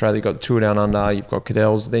in Australia. You've got Tour Down Under, you've got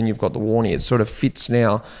Cadell's, then you've got the Warnie. It sort of fits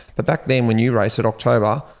now. But back then when you raced at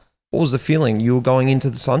October, what was the feeling? You were going into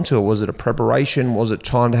the Sun Tour. Was it a preparation? Was it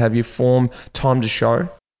time to have your form, time to show?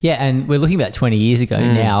 Yeah, and we're looking about 20 years ago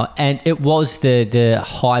now, and it was the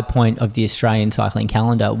high point of the Australian cycling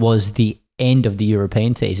calendar was the end of the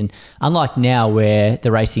European season. Unlike now where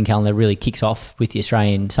the racing calendar really kicks off with the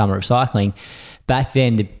Australian summer of cycling, back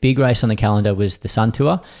then the big race on the calendar was the Sun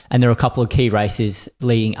Tour, and there were a couple of key races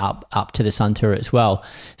leading up to the Sun Tour as well.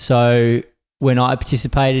 So when I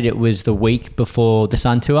participated, it was the week before the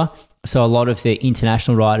Sun Tour. So a lot of the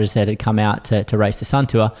international riders that had come out to race the Sun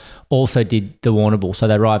Tour also did the Warrnambool. So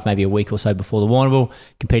they arrived maybe a week or so before the Warrnambool,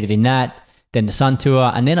 competed in that, then the Sun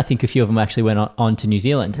Tour, and then I think a few of them actually went on to New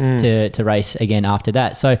Zealand to race again after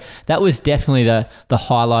that. So that was definitely the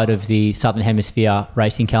highlight of the Southern Hemisphere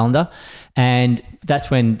racing calendar, and that's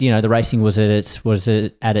when, you know, the racing was at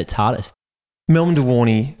its hardest. Melbourne to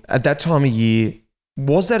Warnie, at that time of year,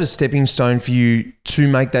 Was that a stepping stone for you to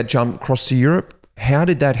make that jump across to Europe? How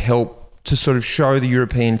did that help to sort of show the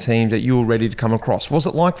European team that you were ready to come across? Was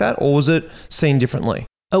it like that, or was it seen differently?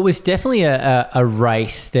 It was definitely a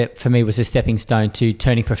race that for me was a stepping stone to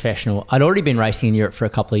turning professional. I'd already been racing in Europe for a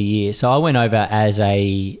couple of years. So I went over as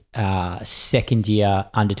a second year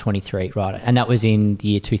under 23 rider, and that was in the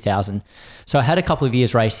year 2000. So I had a couple of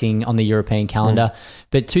years racing on the European calendar,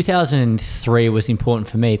 but 2003 was important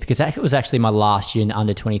for me because that was actually my last year in the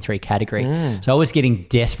under 23 category. So I was getting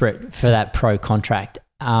desperate for that pro contract.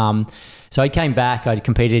 So I came back, I'd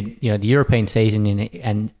competed, the European season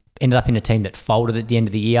and ended up in a team that folded at the end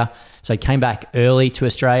of the year. So I came back early to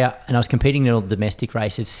Australia and I was competing in all the domestic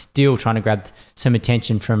races, still trying to grab some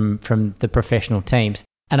attention from the professional teams.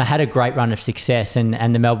 And I had a great run of success and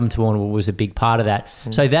the Melbourne to Warrnambool was a big part of that.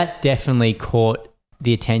 So that definitely caught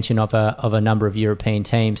the attention of a number of European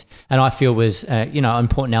teams. And I feel was, an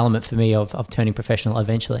important element for me of turning professional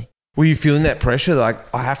eventually. Were you feeling that pressure,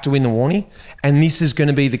 like I have to win the Warnie and this is going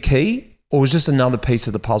to be the key, or was it just another piece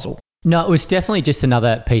of the puzzle? No, it was definitely just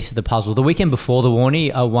another piece of the puzzle. The weekend before the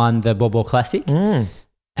Warnie, I won the Bulldog Classic. And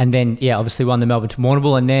then, obviously won the Melbourne to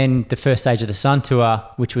Warrnambool. And then the first stage of the Sun Tour,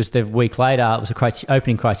 which was the week later, it was a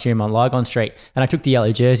opening criterium on Lygon Street. And I took the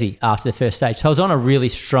yellow jersey after the first stage. So I was on a really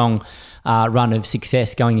strong run of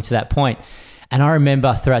success going into that point. And I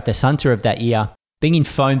remember throughout the Sun Tour of that year, being in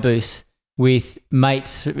phone booths with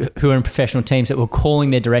mates who are in professional teams that were calling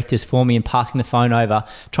their directors for me and passing the phone over,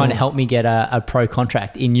 trying to help me get a pro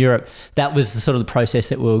contract in Europe. That was the sort of the process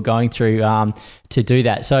that we were going through to do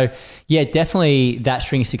that. So, definitely that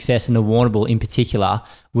string of success in the Warrnambool in particular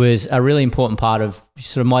was a really important part of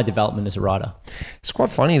sort of my development as a rider. It's quite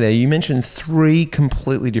funny there. You mentioned 3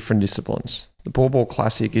 completely different disciplines. The Bulldog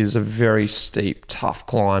Classic is a very steep, tough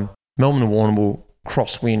climb. Melbourne to Warrnambool,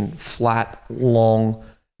 crosswind, flat, long,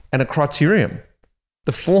 and a criterium.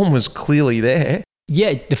 The form was clearly there.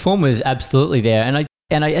 Yeah, the form was absolutely there. And I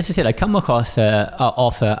as I said, I come across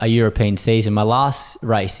off a European season. My last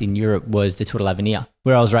race in Europe was the Tour de l'Avenir,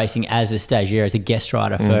 where I was racing as a stagiaire, as a guest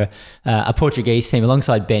rider for a Portuguese team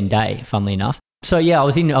alongside Ben Day, funnily enough. So I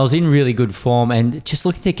was in really good form and just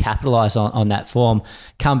looking to capitalise on that form,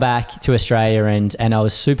 come back to Australia and I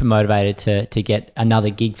was super motivated to get another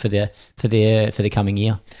gig for the coming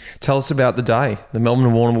year. Tell us about the day, the Melbourne to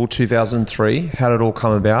Warrnambool 2003. How did it all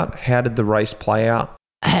come about? How did the race play out?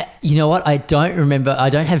 You know what? I don't remember. I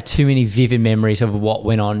don't have too many vivid memories of what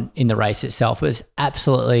went on in the race itself. It was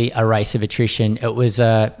absolutely a race of attrition. It was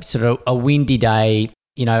a sort of a windy day.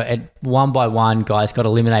 At one by one, guys got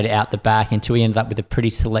eliminated out the back until we ended up with a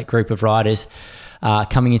pretty select group of riders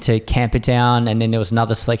coming into Camperdown, and then there was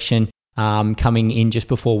another selection coming in just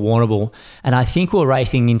before Warrnambool. And I think we were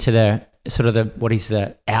racing into the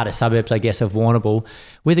outer suburbs, I guess, of Warrnambool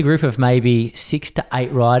with a group of maybe 6 to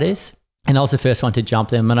 8 riders. And I was the first one to jump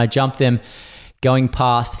them. And I jumped them going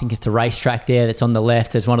past, I think it's the racetrack there that's on the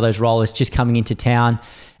left. There's one of those rollers just coming into town.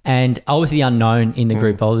 And I was the unknown in the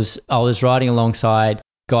group. I was riding alongside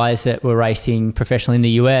guys that were racing professionally in the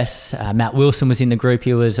US. Matt Wilson was in the group.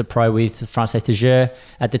 He was a pro with Française de Gerro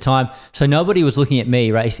at the time. So nobody was looking at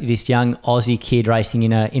me, racing this young Aussie kid racing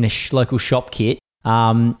in a local shop kit.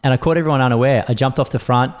 And I caught everyone unaware. I jumped off the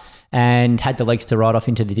front and had the legs to ride off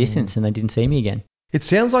into the distance and they didn't see me again. It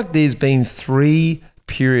sounds like there's been 3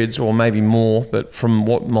 periods or maybe more, but from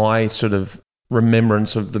what my sort of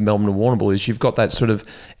remembrance of the Melbourne to Warrnambool is, you've got that sort of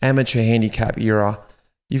amateur handicap era.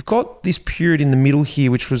 You've got this period in the middle here,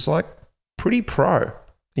 which was like pretty pro.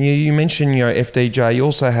 You mentioned, FDJ. You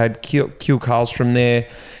also had Kiel Karlstrom there.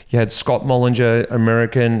 You had Scott Mollinger,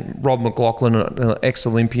 American, Rob McLaughlin, an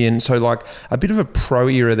ex-Olympian. So like a bit of a pro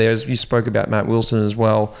era there, as you spoke about Matt Wilson as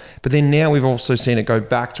well. But then now we've also seen it go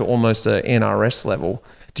back to almost a NRS level.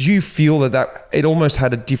 Did you feel that it almost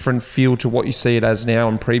had a different feel to what you see it as now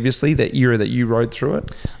and previously, that era that you rode through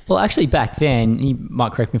it? Well, actually back then, you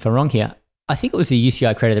might correct me if I'm wrong here, I think it was the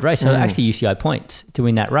UCI accredited race. So actually UCI points to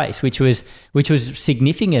win that race, which was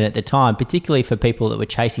significant at the time, particularly for people that were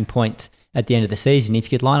chasing points at the end of the season. If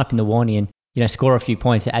you could line up in the Warnie and score a few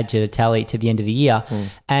points to add to the tally to the end of the year,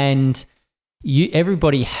 and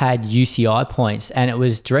everybody had UCI points, and it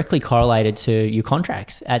was directly correlated to your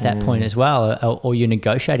contracts at that point as well, or your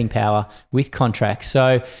negotiating power with contracts.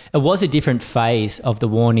 So it was a different phase of the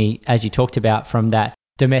Warnie, as you talked about, from that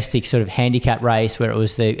domestic sort of handicap race where it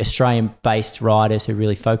was the Australian-based riders who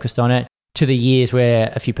really focused on it, to the years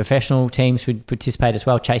where a few professional teams would participate as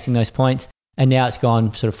well, chasing those points. And now it's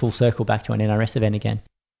gone sort of full circle back to an NRS event again.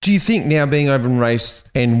 Do you think now being over and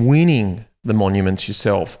raced and winning the monuments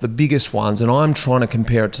yourself, the biggest ones, and I'm trying to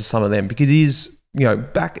compare it to some of them because it is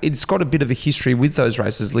back, it's got a bit of a history with those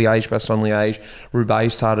races. Liège-Bastogne-Liège,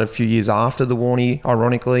 Roubaix started a few years after the Warrnambool,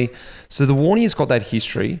 ironically. So the Warrnambool has got that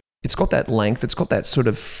history. It's got that length. It's got that sort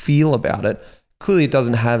of feel about it. Clearly, it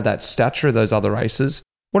doesn't have that stature of those other races.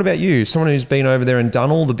 What about you? Someone who's been over there and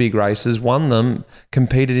done all the big races, won them,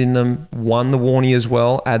 competed in them, won the Warrnambool as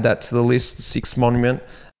well. Add that to the list, the 6th Monument.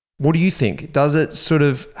 What do you think? Does it sort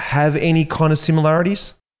of have any kind of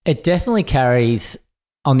similarities? It definitely carries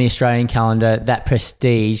on the Australian calendar that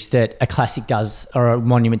prestige that a classic does or a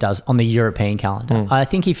monument does on the European calendar. I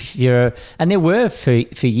think and there were for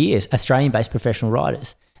years Australian-based professional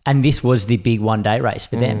riders, and this was the big one-day race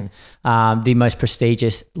for them, the most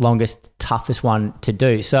prestigious, longest, toughest one to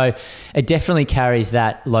do. So it definitely carries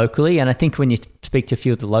that locally, and I think when you speak to a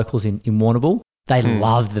few of the locals in Warrnambool, they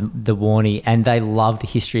love the Warrnambool, and they love the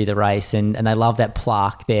history of the race, and they love that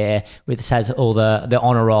plaque there which has all the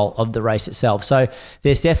honour roll of the race itself. So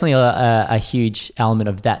there's definitely a huge element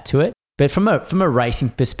of that to it. But from a racing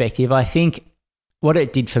perspective, I think what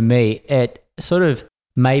it did for me, it sort of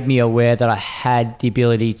made me aware that I had the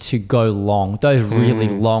ability to go long. Those really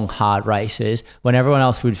long, hard races, when everyone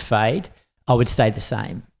else would fade, I would stay the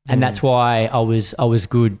same. And that's why I was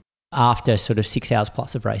good after sort of 6 hours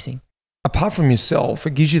plus of racing. Apart from yourself,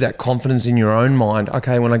 it gives you that confidence in your own mind.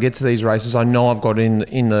 Okay, when I get to these races, I know I've got it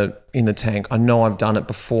in the tank. I know I've done it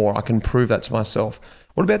before. I can prove that to myself.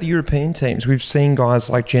 What about the European teams? We've seen guys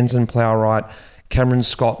like Jensen, Plowright, Cameron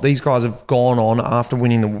Scott. These guys have gone on after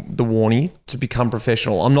winning the Warrnambool to become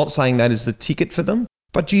professional. I'm not saying that is the ticket for them,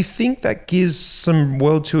 but do you think that gives some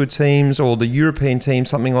World Tour teams or the European team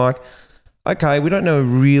something like, okay, we don't know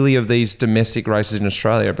really of these domestic races in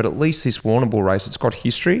Australia, but at least this Warrnambool race, it's got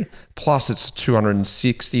history, plus it's a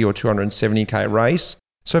 260 or 270k race.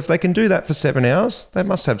 So if they can do that for 7 hours, they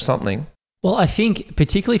must have something. Well, I think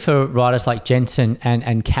particularly for riders like Jensen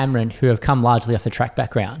and Cameron, who have come largely off the track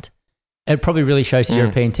background, it probably really shows the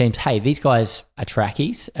European teams, hey, these guys are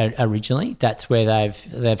trackies originally. That's where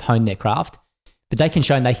they've honed their craft. But they can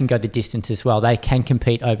show and they can go the distance as well. They can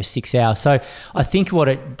compete over 6 hours. So I think what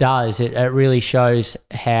it does, it really shows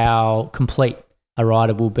how complete a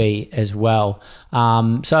rider will be as well.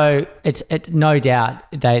 So it's no doubt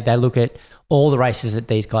they look at all the races that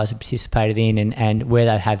these guys have participated in and where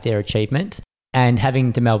they have their achievements. And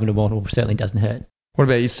having the Melbourne to Warrnambool certainly doesn't hurt. What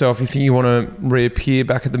about yourself? You think you want to reappear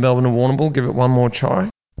back at the Melbourne to Warrnambool, give it one more try?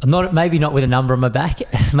 Maybe not with a number on my back.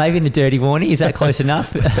 Maybe in the Dirty Warrnambool. Is that close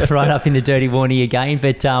enough? Right up in the Dirty Warrnambool again.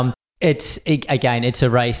 But it's a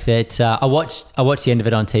race that I watched the end of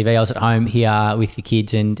it on TV. I was at home here with the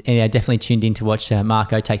kids and I definitely tuned in to watch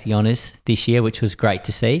Marco take the honours this year, which was great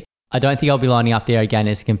to see. I don't think I'll be lining up there again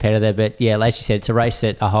as a competitor, but yeah, as you said, it's a race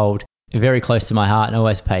that I hold very close to my heart and I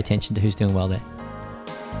always pay attention to who's doing well there.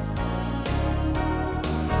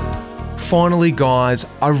 Finally, guys,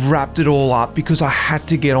 I wrapped it all up because I had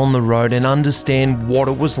to get on the road and understand what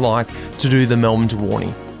it was like to do the Melbourne to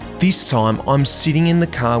Warrnambool. This time, I'm sitting in the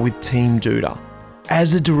car with Team Duda.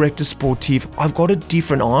 As a director sportif, I've got a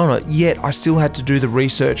different eye on it, yet I still had to do the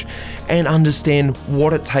research and understand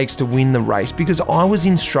what it takes to win the race because I was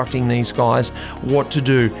instructing these guys what to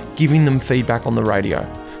do, giving them feedback on the radio.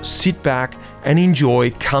 Sit back and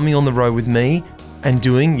enjoy coming on the road with me and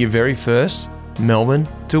doing your very first Melbourne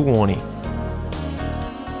to Warrnambool.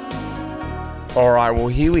 All right, well,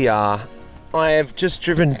 here we are. I have just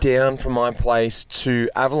driven down from my place to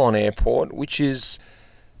Avalon Airport, which is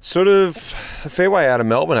sort of a fair way out of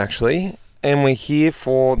Melbourne, actually. And we're here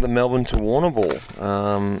for the Melbourne to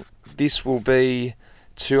Warrnambool. This will be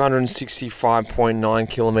 265.9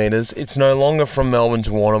 kilometres. It's no longer from Melbourne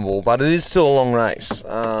to Warrnambool, but it is still a long race.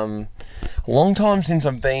 A long time since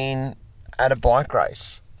I've been at a bike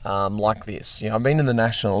race like this. I've been to the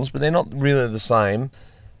Nationals, but they're not really the same.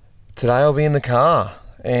 Today I'll be in the car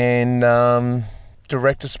and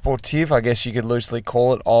director sportif, I guess you could loosely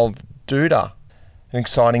call it, of Duda, an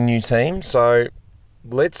exciting new team. So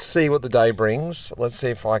let's see what the day brings. Let's see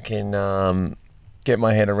if I can get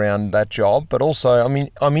my head around that job. But also,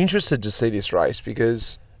 I'm interested to see this race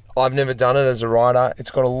because I've never done it as a rider. It's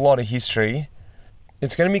got a lot of history.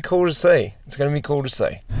 It's going to be cool to see.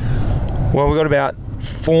 Well, we've got about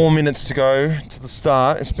 4 minutes to go to the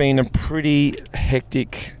start. It's been a pretty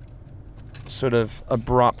hectic, sort of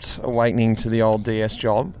abrupt awakening to the old DS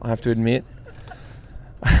job, I have to admit.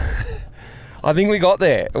 I think we got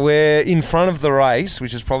there. We're in front of the race,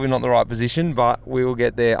 which is probably not the right position, but we will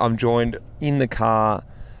get there. I'm joined in the car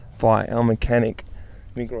by our mechanic,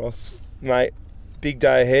 Mick Ross. Mate, big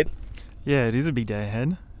day ahead. Yeah, it is a big day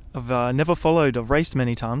ahead. I've raced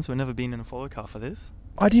many times, but never been in a follow car for this.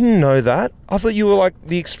 I didn't know that. I thought you were like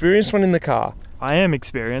the experienced one in the car. I am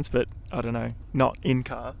experienced, but I don't know, not in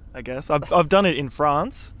car, I guess. I've done it in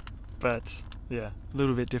France, but yeah, a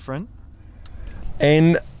little bit different.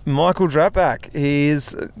 And Michael Drapack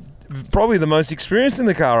is probably the most experienced in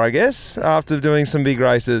the car, I guess, after doing some big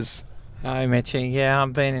races. Hi, Mitchy. Yeah,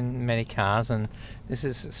 I've been in many cars, and this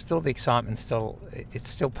is still the excitement. It's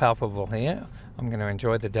still palpable here. I'm going to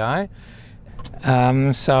enjoy the day.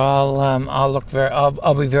 So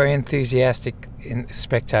I'll be very enthusiastic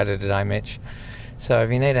spectator today, Mitch. So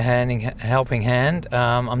if you need a helping hand,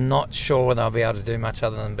 I'm not sure whether I'll be able to do much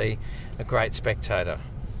other than be a great spectator.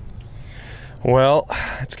 Well,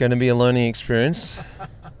 it's going to be a learning experience.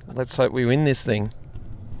 Let's hope we win this thing.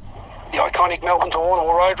 The iconic Melbourne to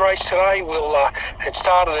Warrnambool road race today it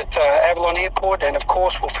started at Avalon Airport, and of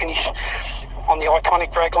course we'll finish on the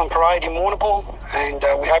iconic Raglan Parade in Warrnambool, and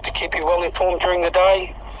we hope to keep you well informed during the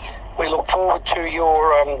day. We look forward to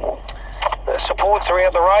your support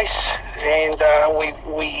throughout the race, and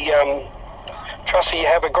we trust that you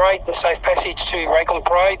have a great and safe passage to Raglan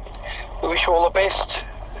Parade. We wish you all the best,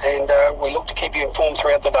 and we look to keep you informed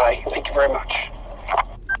throughout the day. Thank you very much.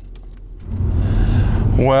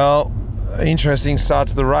 Well, interesting start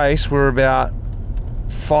to the race. We're about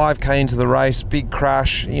 5k into the race, big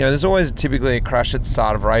crash. You know, there's always typically a crash at the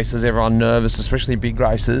start of races. Everyone nervous, especially big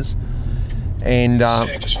races. And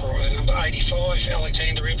Surface rider number 85,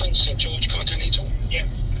 Alexander Evans, St George Continental. Yeah.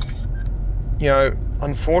 You know,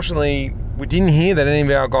 unfortunately, we didn't hear that any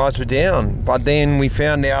of our guys were down, but then we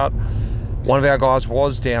found out one of our guys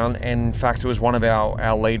was down, and in fact it was one of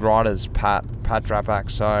our lead riders, Pat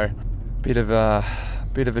Drapack. So bit of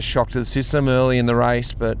a shock to the system early in the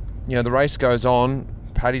race, but you know, the race goes on.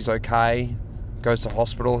 Paddy's okay, goes to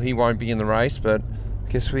hospital. He won't be in the race, but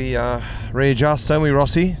I guess we readjust, don't we,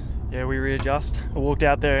 Rossi? Yeah, we readjust. I walked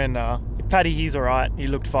out there and Paddy, he's all right. He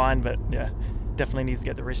looked fine, but yeah, definitely needs to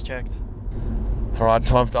get the wrist checked. All right,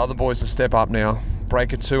 time for the other boys to step up now.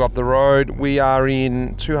 Breaker 2 up the road. We are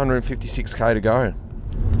in 256k to go.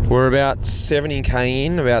 We're about 70k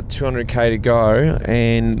in, about 200k to go,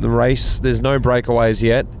 and the race, there's no breakaways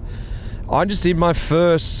yet. I just did my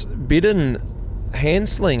first bidon hand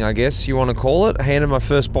sling, I guess you want to call it. Handed my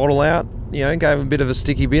first bottle out, you know, gave a bit of a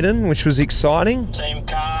sticky bidon, which was exciting. Team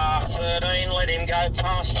car 13, let him go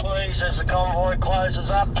past, please, as the convoy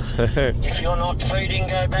closes up. If you're not feeding,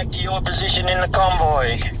 go back to your position in the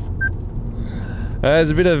convoy. There's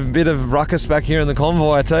a bit of ruckus back here in the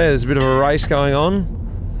convoy, I tell you. There's a bit of a race going on.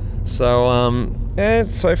 So, yeah,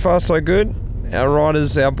 so far so good. Our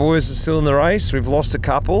riders, our boys are still in the race. We've lost a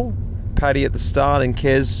couple. Paddy at the start and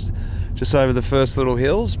Kez just over the first little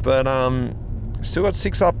hills, but still got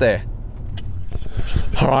 6 up there.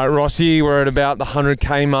 All right, Rossi, we're at about the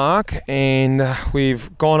 100k mark, and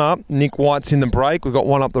we've gone up. Nick White's in the break. We've got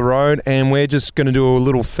one up the road, and we're just going to do a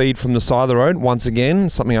little feed from the side of the road once again,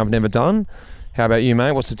 something I've never done. How about you,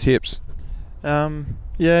 mate? What's the tips?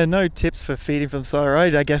 Yeah, no tips for feeding from the side of the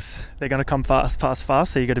road. I guess they're going to come past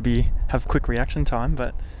fast, so you got to have quick reaction time.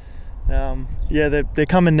 But yeah, they're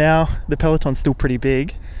coming now. The Peloton's still pretty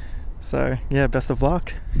big, so yeah, best of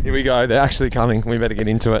luck. Here we go. They're actually coming. We better get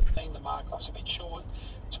into it. I think the mark was a bit short.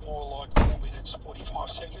 It's more like 4 minutes 45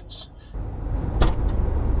 seconds.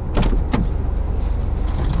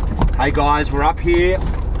 Hey guys, we're up here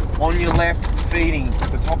on your left feeding.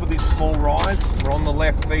 At the top of this small rise, we're on the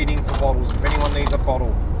left feeding for bottles, if anyone needs a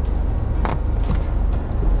bottle.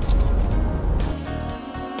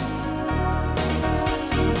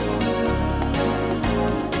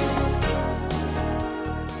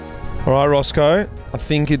 All right, Roscoe, I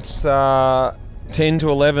think it's 10 to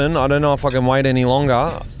 11. I don't know if I can wait any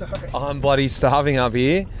longer. I'm bloody starving up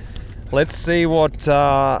here. Let's see what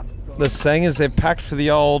the singers they've packed for the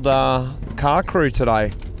old car crew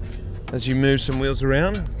today. As you move some wheels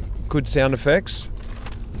around, good sound effects.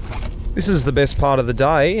 This is the best part of the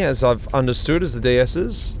day, as I've understood, as the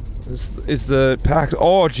DS's. Is the pack.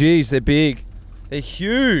 Oh, geez, they're big. They're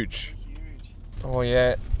huge. Oh,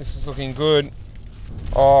 yeah, this is looking good.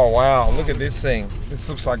 Oh, wow, look at this thing. This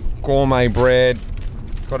looks like gourmet bread.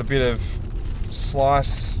 Got a bit of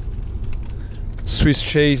sliced Swiss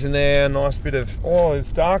cheese in there. Nice bit of, oh,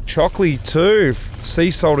 there's dark chocolate too.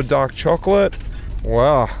 Sea salted dark chocolate.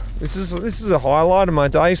 Wow. This is a highlight of my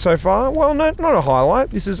day so far. Well, no, not a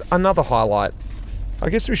highlight. This is another highlight. I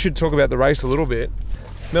guess we should talk about the race a little bit.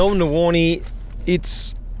 Melbourne to Warrnambool,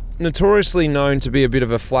 it's notoriously known to be a bit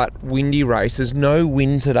of a flat, windy race. There's no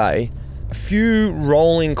wind today. A few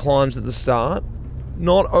rolling climbs at the start.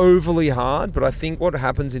 Not overly hard, but I think what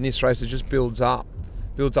happens in this race is just builds up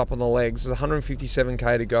on the legs. There's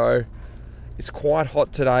 157k to go. It's quite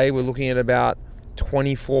hot today. We're looking at about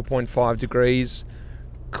 24.5 degrees.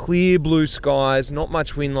 clear blue skies, not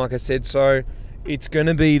much wind, like I said, so it's going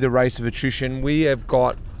to be the race of attrition. We have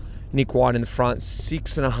got Nick White in the front,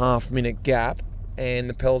 6.5 minute gap, and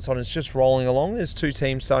the Peloton is just rolling along. There's 2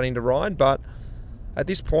 teams starting to ride, but at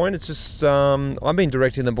this point, it's just I've been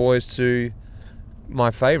directing the boys to my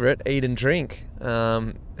favourite, eat and drink.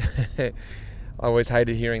 I always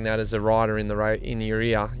hated hearing that as a rider in your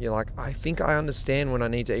ear. You're like, I think I understand when I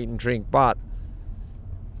need to eat and drink, but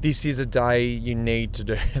this is a day you need to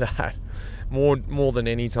do that more than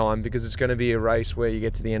any time, because it's going to be a race where you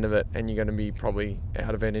get to the end of it and you're going to be probably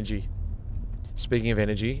out of energy. Speaking of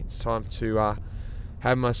energy, it's time to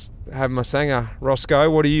have my sanger. Roscoe,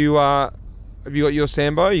 what do you have you got your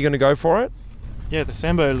Sambo? Are you going to go for it? Yeah, the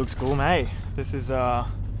Sambo looks gourmet. This is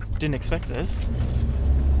didn't expect this.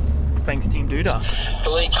 Thanks, Team Duda. The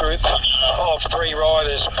lead group of 3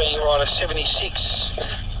 riders, being rider 76,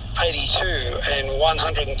 82 and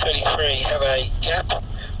 133, have a gap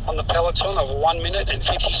on the peloton of 1 minute and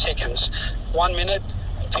 50 seconds. 1 minute,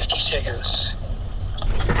 50 seconds.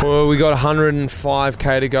 Well, we got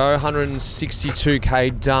 105k to go,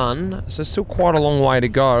 162k done, so still quite a long way to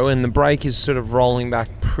go, and the break is sort of rolling back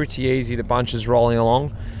pretty easy. The bunch is rolling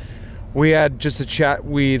along. We had just a chat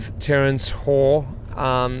with Terence Hoare,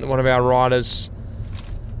 one of our riders,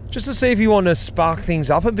 just to see if he wanted to spark things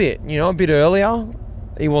up a bit, a bit earlier.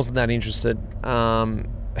 He wasn't that interested.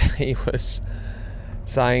 He was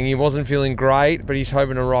saying he wasn't feeling great, but he's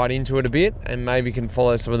hoping to ride into it a bit and maybe can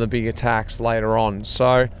follow some of the big attacks later on.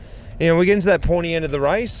 So, we're getting to that pointy end of the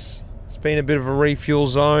race. It's been a bit of a refuel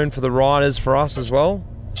zone for the riders, for us as well.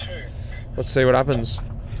 Let's see what happens.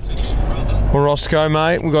 Well, Roscoe,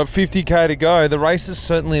 mate, we've got 50k to go. The race is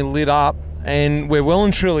certainly lit up and we're well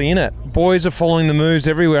and truly in it. Boys are following the moves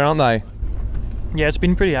everywhere, aren't they? Yeah, it's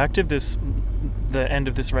been pretty active the end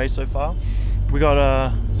of this race so far. We got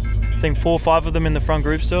I think 4 or 5 of them in the front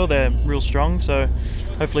group still. They're real strong, so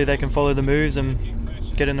hopefully they can follow the moves and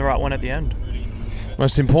get in the right one at the end.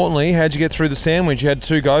 Most importantly, how'd you get through the sandwich? You had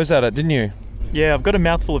 2 goes at it, didn't you? Yeah, I've got a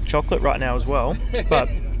mouthful of chocolate right now as well, but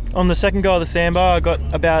on the second go of the Sambo, I got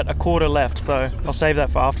about a quarter left, so I'll save that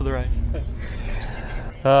for after the race.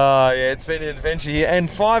 Yeah, it's been an adventure here, and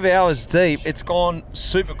 5 hours deep. It's gone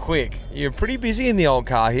super quick. You're pretty busy in the old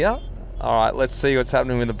car here. All right, let's see what's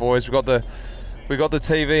happening with the boys. We've got the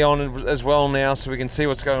TV on as well now, so we can see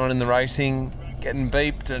what's going on in the racing. Getting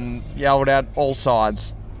beeped and yelled at all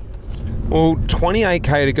sides. Well,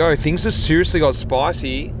 28k to go. Things have seriously got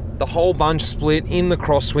spicy. The whole bunch split in the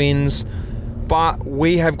crosswinds, but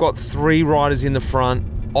we have got 3 riders in the front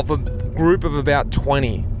of a group of about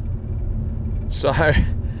 20. So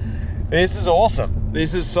this is awesome.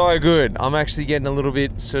 This is so good. I'm actually getting a little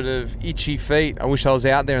bit sort of itchy feet. I wish I was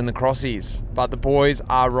out there in the crossies, but the boys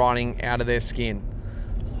are riding out of their skin.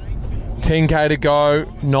 10k to go,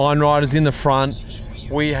 9 riders in the front.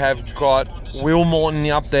 We have got Will Morton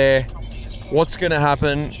up there. What's going to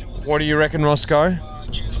happen? What do you reckon, Roscoe?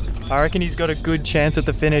 I reckon he's got a good chance at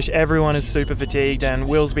the finish. Everyone is super fatigued and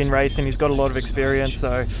Will's been racing. He's got a lot of experience,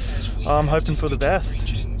 so I'm hoping for the best.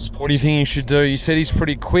 What do you think he should do? You said he's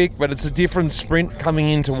pretty quick, but it's a different sprint coming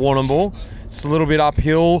into Warrnambool. It's a little bit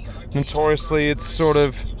uphill. Notoriously, it's sort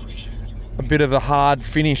of a bit of a hard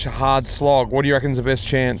finish, a hard slog. What do you reckon's the best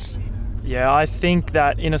chance? Yeah, I think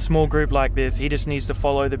that in a small group like this, he just needs to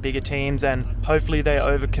follow the bigger teams and hopefully they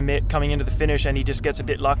overcommit coming into the finish and he just gets a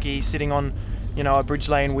bit lucky sitting on, a bridge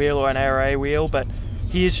lane wheel or an ARA wheel. But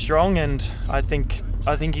he is strong and I think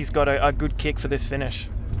he's got a good kick for this finish.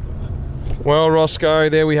 Well, Roscoe,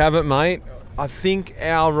 there we have it, mate. I think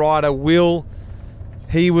our rider Will,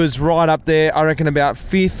 he was right up there, I reckon about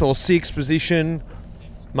 5th or 6th position.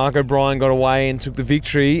 Mark O'Brien got away and took the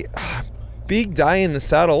victory. Big day in the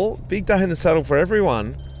saddle. Big day in the saddle for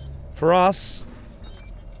everyone. For us,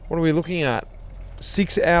 what are we looking at?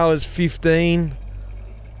 6 hours 15.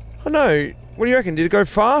 I don't know. What do you reckon? Did it go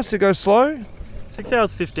fast? Did it go slow? 6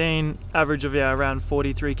 hours 15, average of around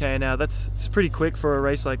 43k an hour. It's pretty quick for a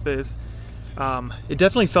race like this. It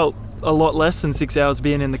definitely felt a lot less than 6 hours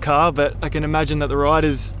being in the car, but I can imagine that the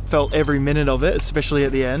riders felt every minute of it, especially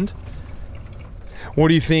at the end. What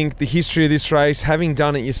do you think, the history of this race, having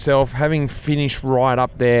done it yourself, having finished right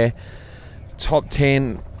up there, top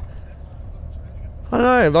 10? I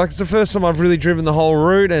don't know, it's the first time I've really driven the whole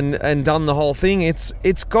route and done the whole thing. It's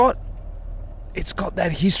got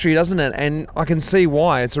that history, doesn't it? And I can see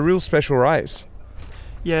why. It's a real special race.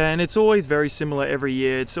 Yeah, and it's always very similar every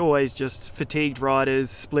year. It's always just fatigued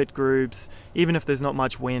riders, split groups. Even if there's not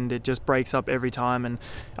much wind, it just breaks up every time. And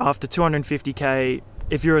after 250k,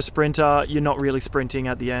 if you're a sprinter, you're not really sprinting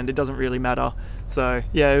at the end. It doesn't really matter. So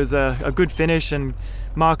yeah, it was a good finish, and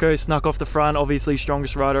Marco snuck off the front, obviously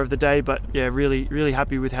strongest rider of the day, but yeah, really, really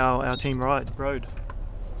happy with how our team rode.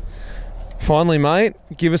 Finally, mate,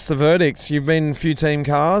 give us the verdict. You've been in a few team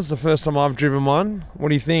cars, the first time I've driven one. What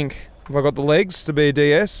do you think? Have I got the legs to be a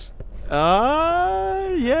DS?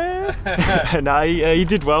 Yeah. No, he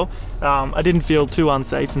did well. I didn't feel too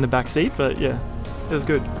unsafe in the back seat, but yeah, it was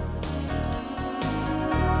good.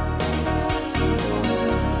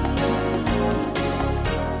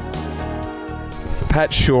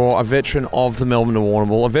 Pat Shaw, a veteran of the Melbourne to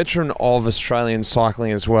Warrnambool, a veteran of Australian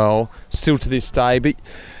cycling as well, still to this day. But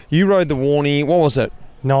you rode the Warnie, what was it?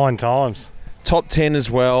 9 times. Top 10 as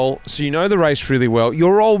well, so you know the race really well.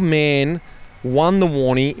 Your old man won the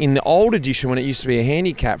Warnie in the old edition when it used to be a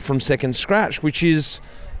handicap from second scratch, which is,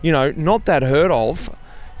 you know, not that heard of.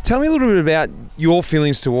 Tell me a little bit about your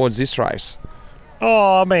feelings towards this race.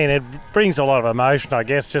 Oh, I mean, it brings a lot of emotion, I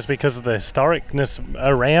guess, just because of the historicness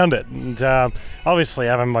around it. And obviously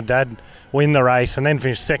having my dad win the race and then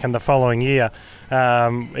finish second the following year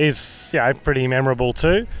is, you know, pretty memorable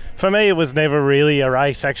too. For me, it was never really a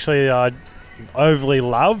race actually I overly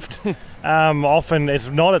loved. Often it's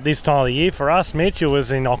not at this time of the year for us, Mitch. It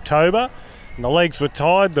was in October, and the legs were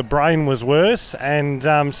tired, the brain was worse, and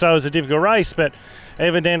so it was a difficult race. But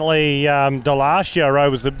evidently, the last year I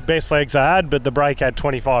rode was the best legs I had, but the break had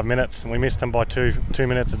 25 minutes, and we missed them by two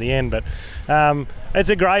minutes at the end. But it's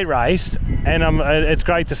a great race, and it's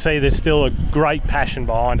great to see there's still a great passion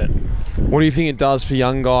behind it. What do you think it does for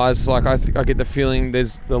young guys? Like I get the feeling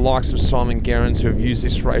there's the likes of Simon Gerrans who have used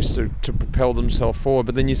this race to propel themselves forward,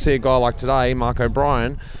 but then you see a guy like today, Mark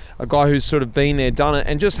O'Brien, a guy who's sort of been there, done it,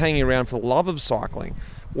 and just hanging around for the love of cycling.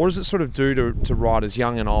 What does it sort of do to riders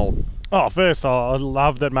young and old? Oh, first, I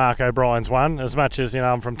love that Mark O'Brien's won. As much as, you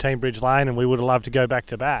know, I'm from Team Bridge Lane and we would have loved to go back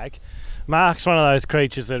to back. Mark's one of those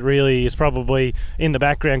creatures that really is probably in the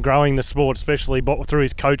background growing the sport, especially through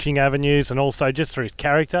his coaching avenues and also just through his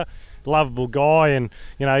character. Lovable guy, and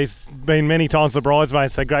you know he's been many times the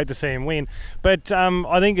bridesmaid, so great to see him win. But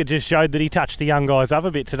I think it just showed that he touched the young guys up a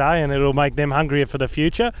bit today, and it'll make them hungrier for the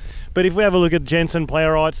future. But if we have a look at Jensen,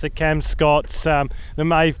 Plowrights, the Cam Scotts, the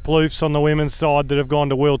Maeve Ploufs on the women's side that have gone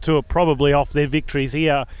to World Tour, probably off their victories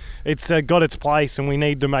here, it's got its place, and we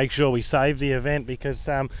need to make sure we save the event because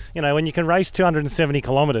you know when you can race 270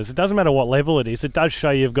 kilometres, it doesn't matter what level it is. It does show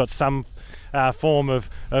you've got some form of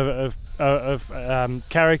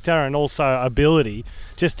character and also ability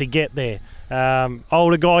just to get there.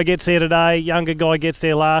 Older guy gets there today, younger guy gets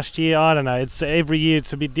there last year. I don't know. It's every year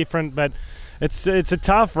it's a bit different, but it's a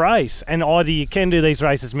tough race. And either you can do these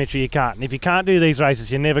races, Mitch, or you can't. And if you can't do these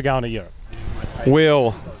races, you're never going to Europe.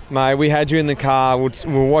 Will, mate, we had you in the car. We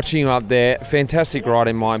were watching you up there. Fantastic ride,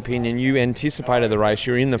 in my opinion. You anticipated the race.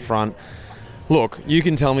 You're in the front. Look, you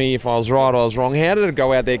can tell me if I was right or I was wrong. How did it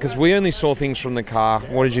go out there? Because we only saw things from the car.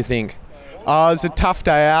 What did you think? It was a tough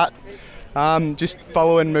day out. Just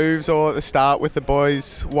following moves all at the start with the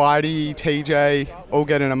boys. Whitey, TJ, all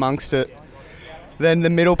getting amongst it. Then the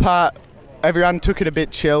middle part, everyone took it a bit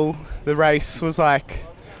chill. The race was like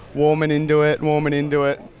warming into it.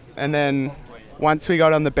 And then once we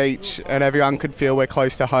got on the beach and everyone could feel we're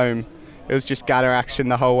close to home, it was just gutter action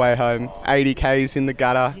the whole way home. 80 Ks in the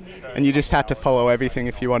gutter, and you just had to follow everything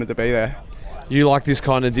if you wanted to be there. You like this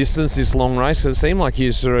kind of distance, this long race? It seemed like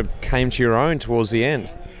you sort of came to your own towards the end.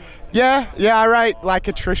 Yeah, I rate like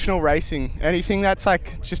attritional racing. Anything that's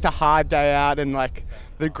like just a hard day out and like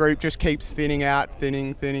the group just keeps thinning out,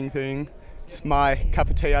 thinning. It's my cup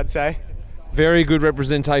of tea, I'd say. Very good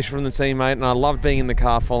representation from the team, mate, and I loved being in the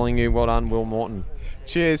car following you. Well done, Will Morton.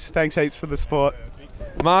 Cheers. Thanks heaps for the support.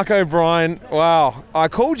 Mark O'Brien, wow. I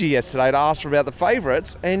called you yesterday to ask about the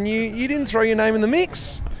favourites, and you didn't throw your name in the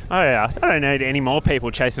mix. Oh yeah, I don't need any more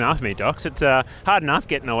people chasing after me, Docs. It's hard enough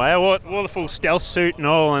getting away. I wore the full stealth suit and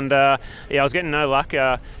all, and I was getting no luck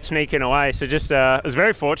sneaking away. So just I was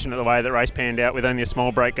very fortunate the way the race panned out with only a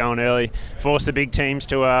small break going early. Forced the big teams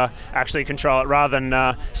to actually control it rather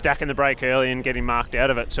than stacking the break early and getting marked out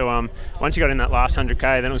of it. So once you got in that last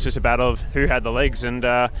 100k, then it was just a battle of who had the legs, and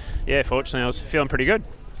fortunately I was feeling pretty good.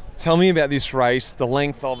 Tell me about this race, the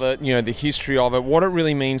length of it, you know, the history of it, what it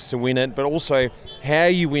really means to win it, but also how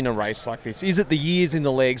you win a race like this. Is it the years in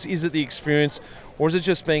the legs? Is it the experience? Or is it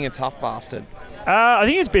just being a tough bastard? I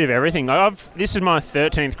think it's a bit of everything. This is my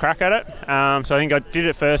 13th crack at it. So I think I did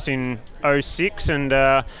it first in 06, and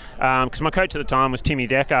because my coach at the time was Timmy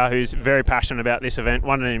Decker, who's very passionate about this event,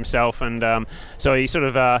 won it himself, and so he sort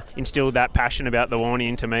of instilled that passion about the Warnie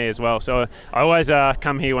into me as well. So I always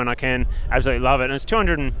come here when I can, absolutely love it. And it's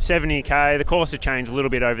 270k. The course has changed a little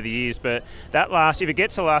bit over the years, but if it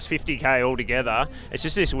gets the last 50k altogether, it's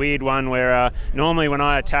just this weird one where normally when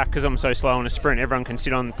I attack, because I'm so slow in a sprint, everyone can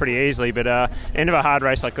sit on pretty easily, but end of a hard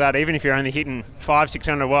race like that, even if you're only hitting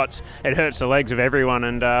 500-600 watts, it hurts the legs of everyone,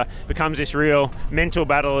 and becomes this real mental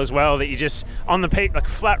battle as well, that you're just on the peak, like a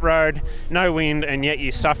flat road, no wind, and yet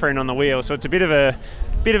you're suffering on the wheel. So it's a bit of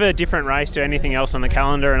a different race to anything else on the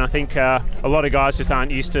calendar, and I think a lot of guys just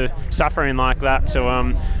aren't used to suffering like that.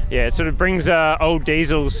 So it sort of brings old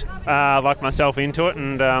diesels like myself into it,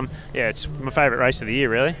 and it's my favourite race of the year,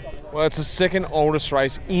 really. Well, it's the second oldest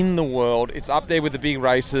race in the world. It's up there with the big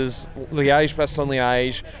races,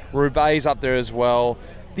 Liège-Bastogne-Liège, Roubaix up there as well.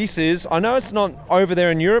 This is, I know it's not over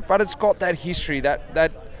there in Europe, but it's got that history, that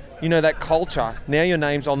culture. Now your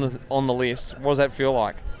name's on the list. What does that feel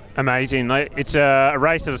like? Amazing. It's a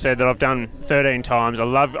race, as I said, that I've done 13 times.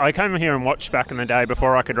 I came here and watched back in the day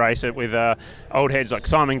before I could race it with old heads like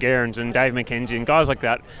Simon Gerrans and Dave McKenzie and guys like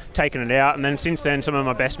that taking it out. And then since then, some of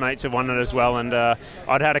my best mates have won it as well. And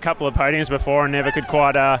I'd had a couple of podiums before and never could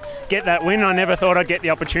quite get that win. I never thought I'd get the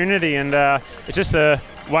opportunity. And it's just the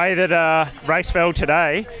way that race fell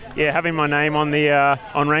today. Yeah, having my name on the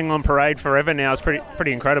on Wrangling Parade forever now is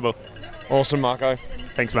pretty incredible. Awesome, Marco.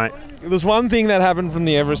 Thanks, mate. There's one thing that happened from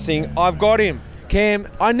the Everest thing. I've got him. Cam,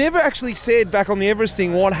 I never actually said back on the Everest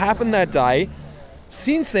thing what happened that day.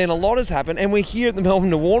 Since then, a lot has happened, and we're here at the Melbourne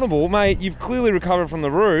to Warrnambool. Mate, you've clearly recovered from the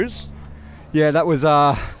ruse. Yeah, that was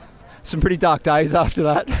some pretty dark days after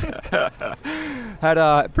that. Had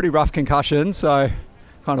a pretty rough concussion, so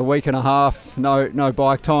kind of week and a half, no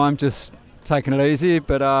bike time, just taking it easy.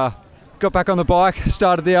 But got back on the bike,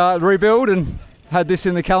 started the rebuild, and had this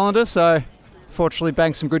in the calendar, so fortunately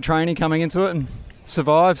banked some good training coming into it and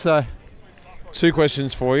survived. So, 2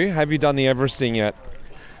 questions for you. Have you done the Everest thing yet?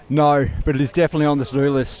 No, but it is definitely on the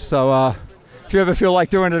to-do list. So if you ever feel like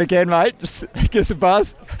doing it again, mate, just give us a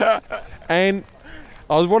buzz. And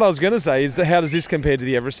what I was going to say is, how does this compare to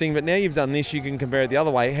the Everest thing? But now you've done this, you can compare it the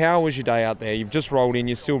other way. How was your day out there? You've just rolled in,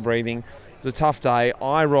 you're still breathing. It's a tough day.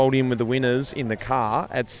 I rolled in with the winners in the car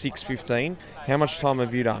at 6:15. How much time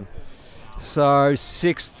have you done? So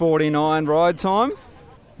 6:49 ride time.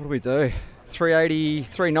 What do we do? 380,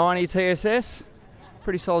 390 TSS.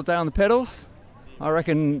 Pretty solid day on the pedals. I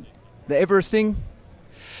reckon the Everesting,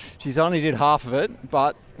 she's only did half of it,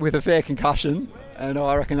 but with a fair concussion, and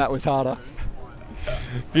I reckon that was harder.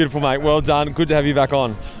 Beautiful, mate. Well done. Good to have you back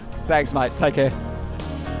on. Thanks, mate. Take care.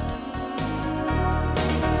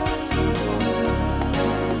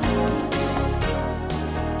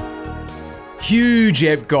 Huge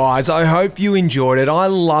ep, guys. I hope you enjoyed it. I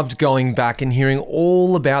loved going back and hearing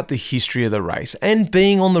all about the history of the race, and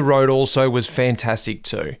being on the road also was fantastic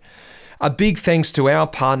too. A big thanks to our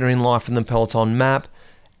partner in Life in the Peloton, MAAP,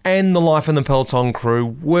 and the Life in the Peloton crew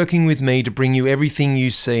working with me to bring you everything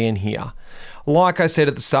you see and hear. Like I said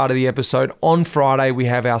at the start of the episode, on Friday we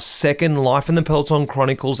have our second Life in the Peloton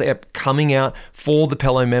Chronicles ep coming out for the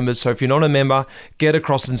Pelo members. So if you're not a member, get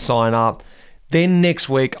across and sign up. Then next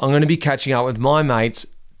week, I'm going to be catching up with my mates,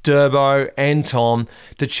 Durbo and Tom,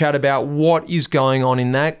 to chat about what is going on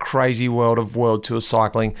in that crazy world of World Tour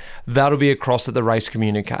cycling. That'll be across at the Race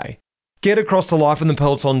Communique. Get across to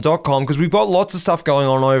lifeinthepeloton.com because we've got lots of stuff going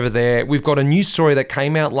on over there. We've got a new story that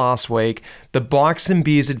came out last week, the Bikes and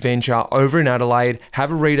Beers adventure over in Adelaide.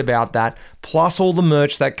 Have a read about that, plus all the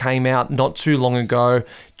merch that came out not too long ago.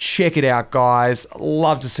 Check it out, guys.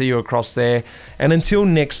 Love to see you across there. And until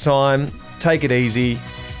next time, take it easy.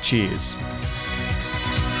 Cheers.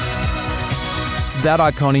 That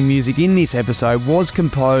iconic music in this episode was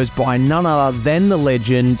composed by none other than the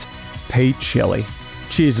legend, Pete Shelley.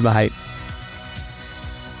 Cheers, mate.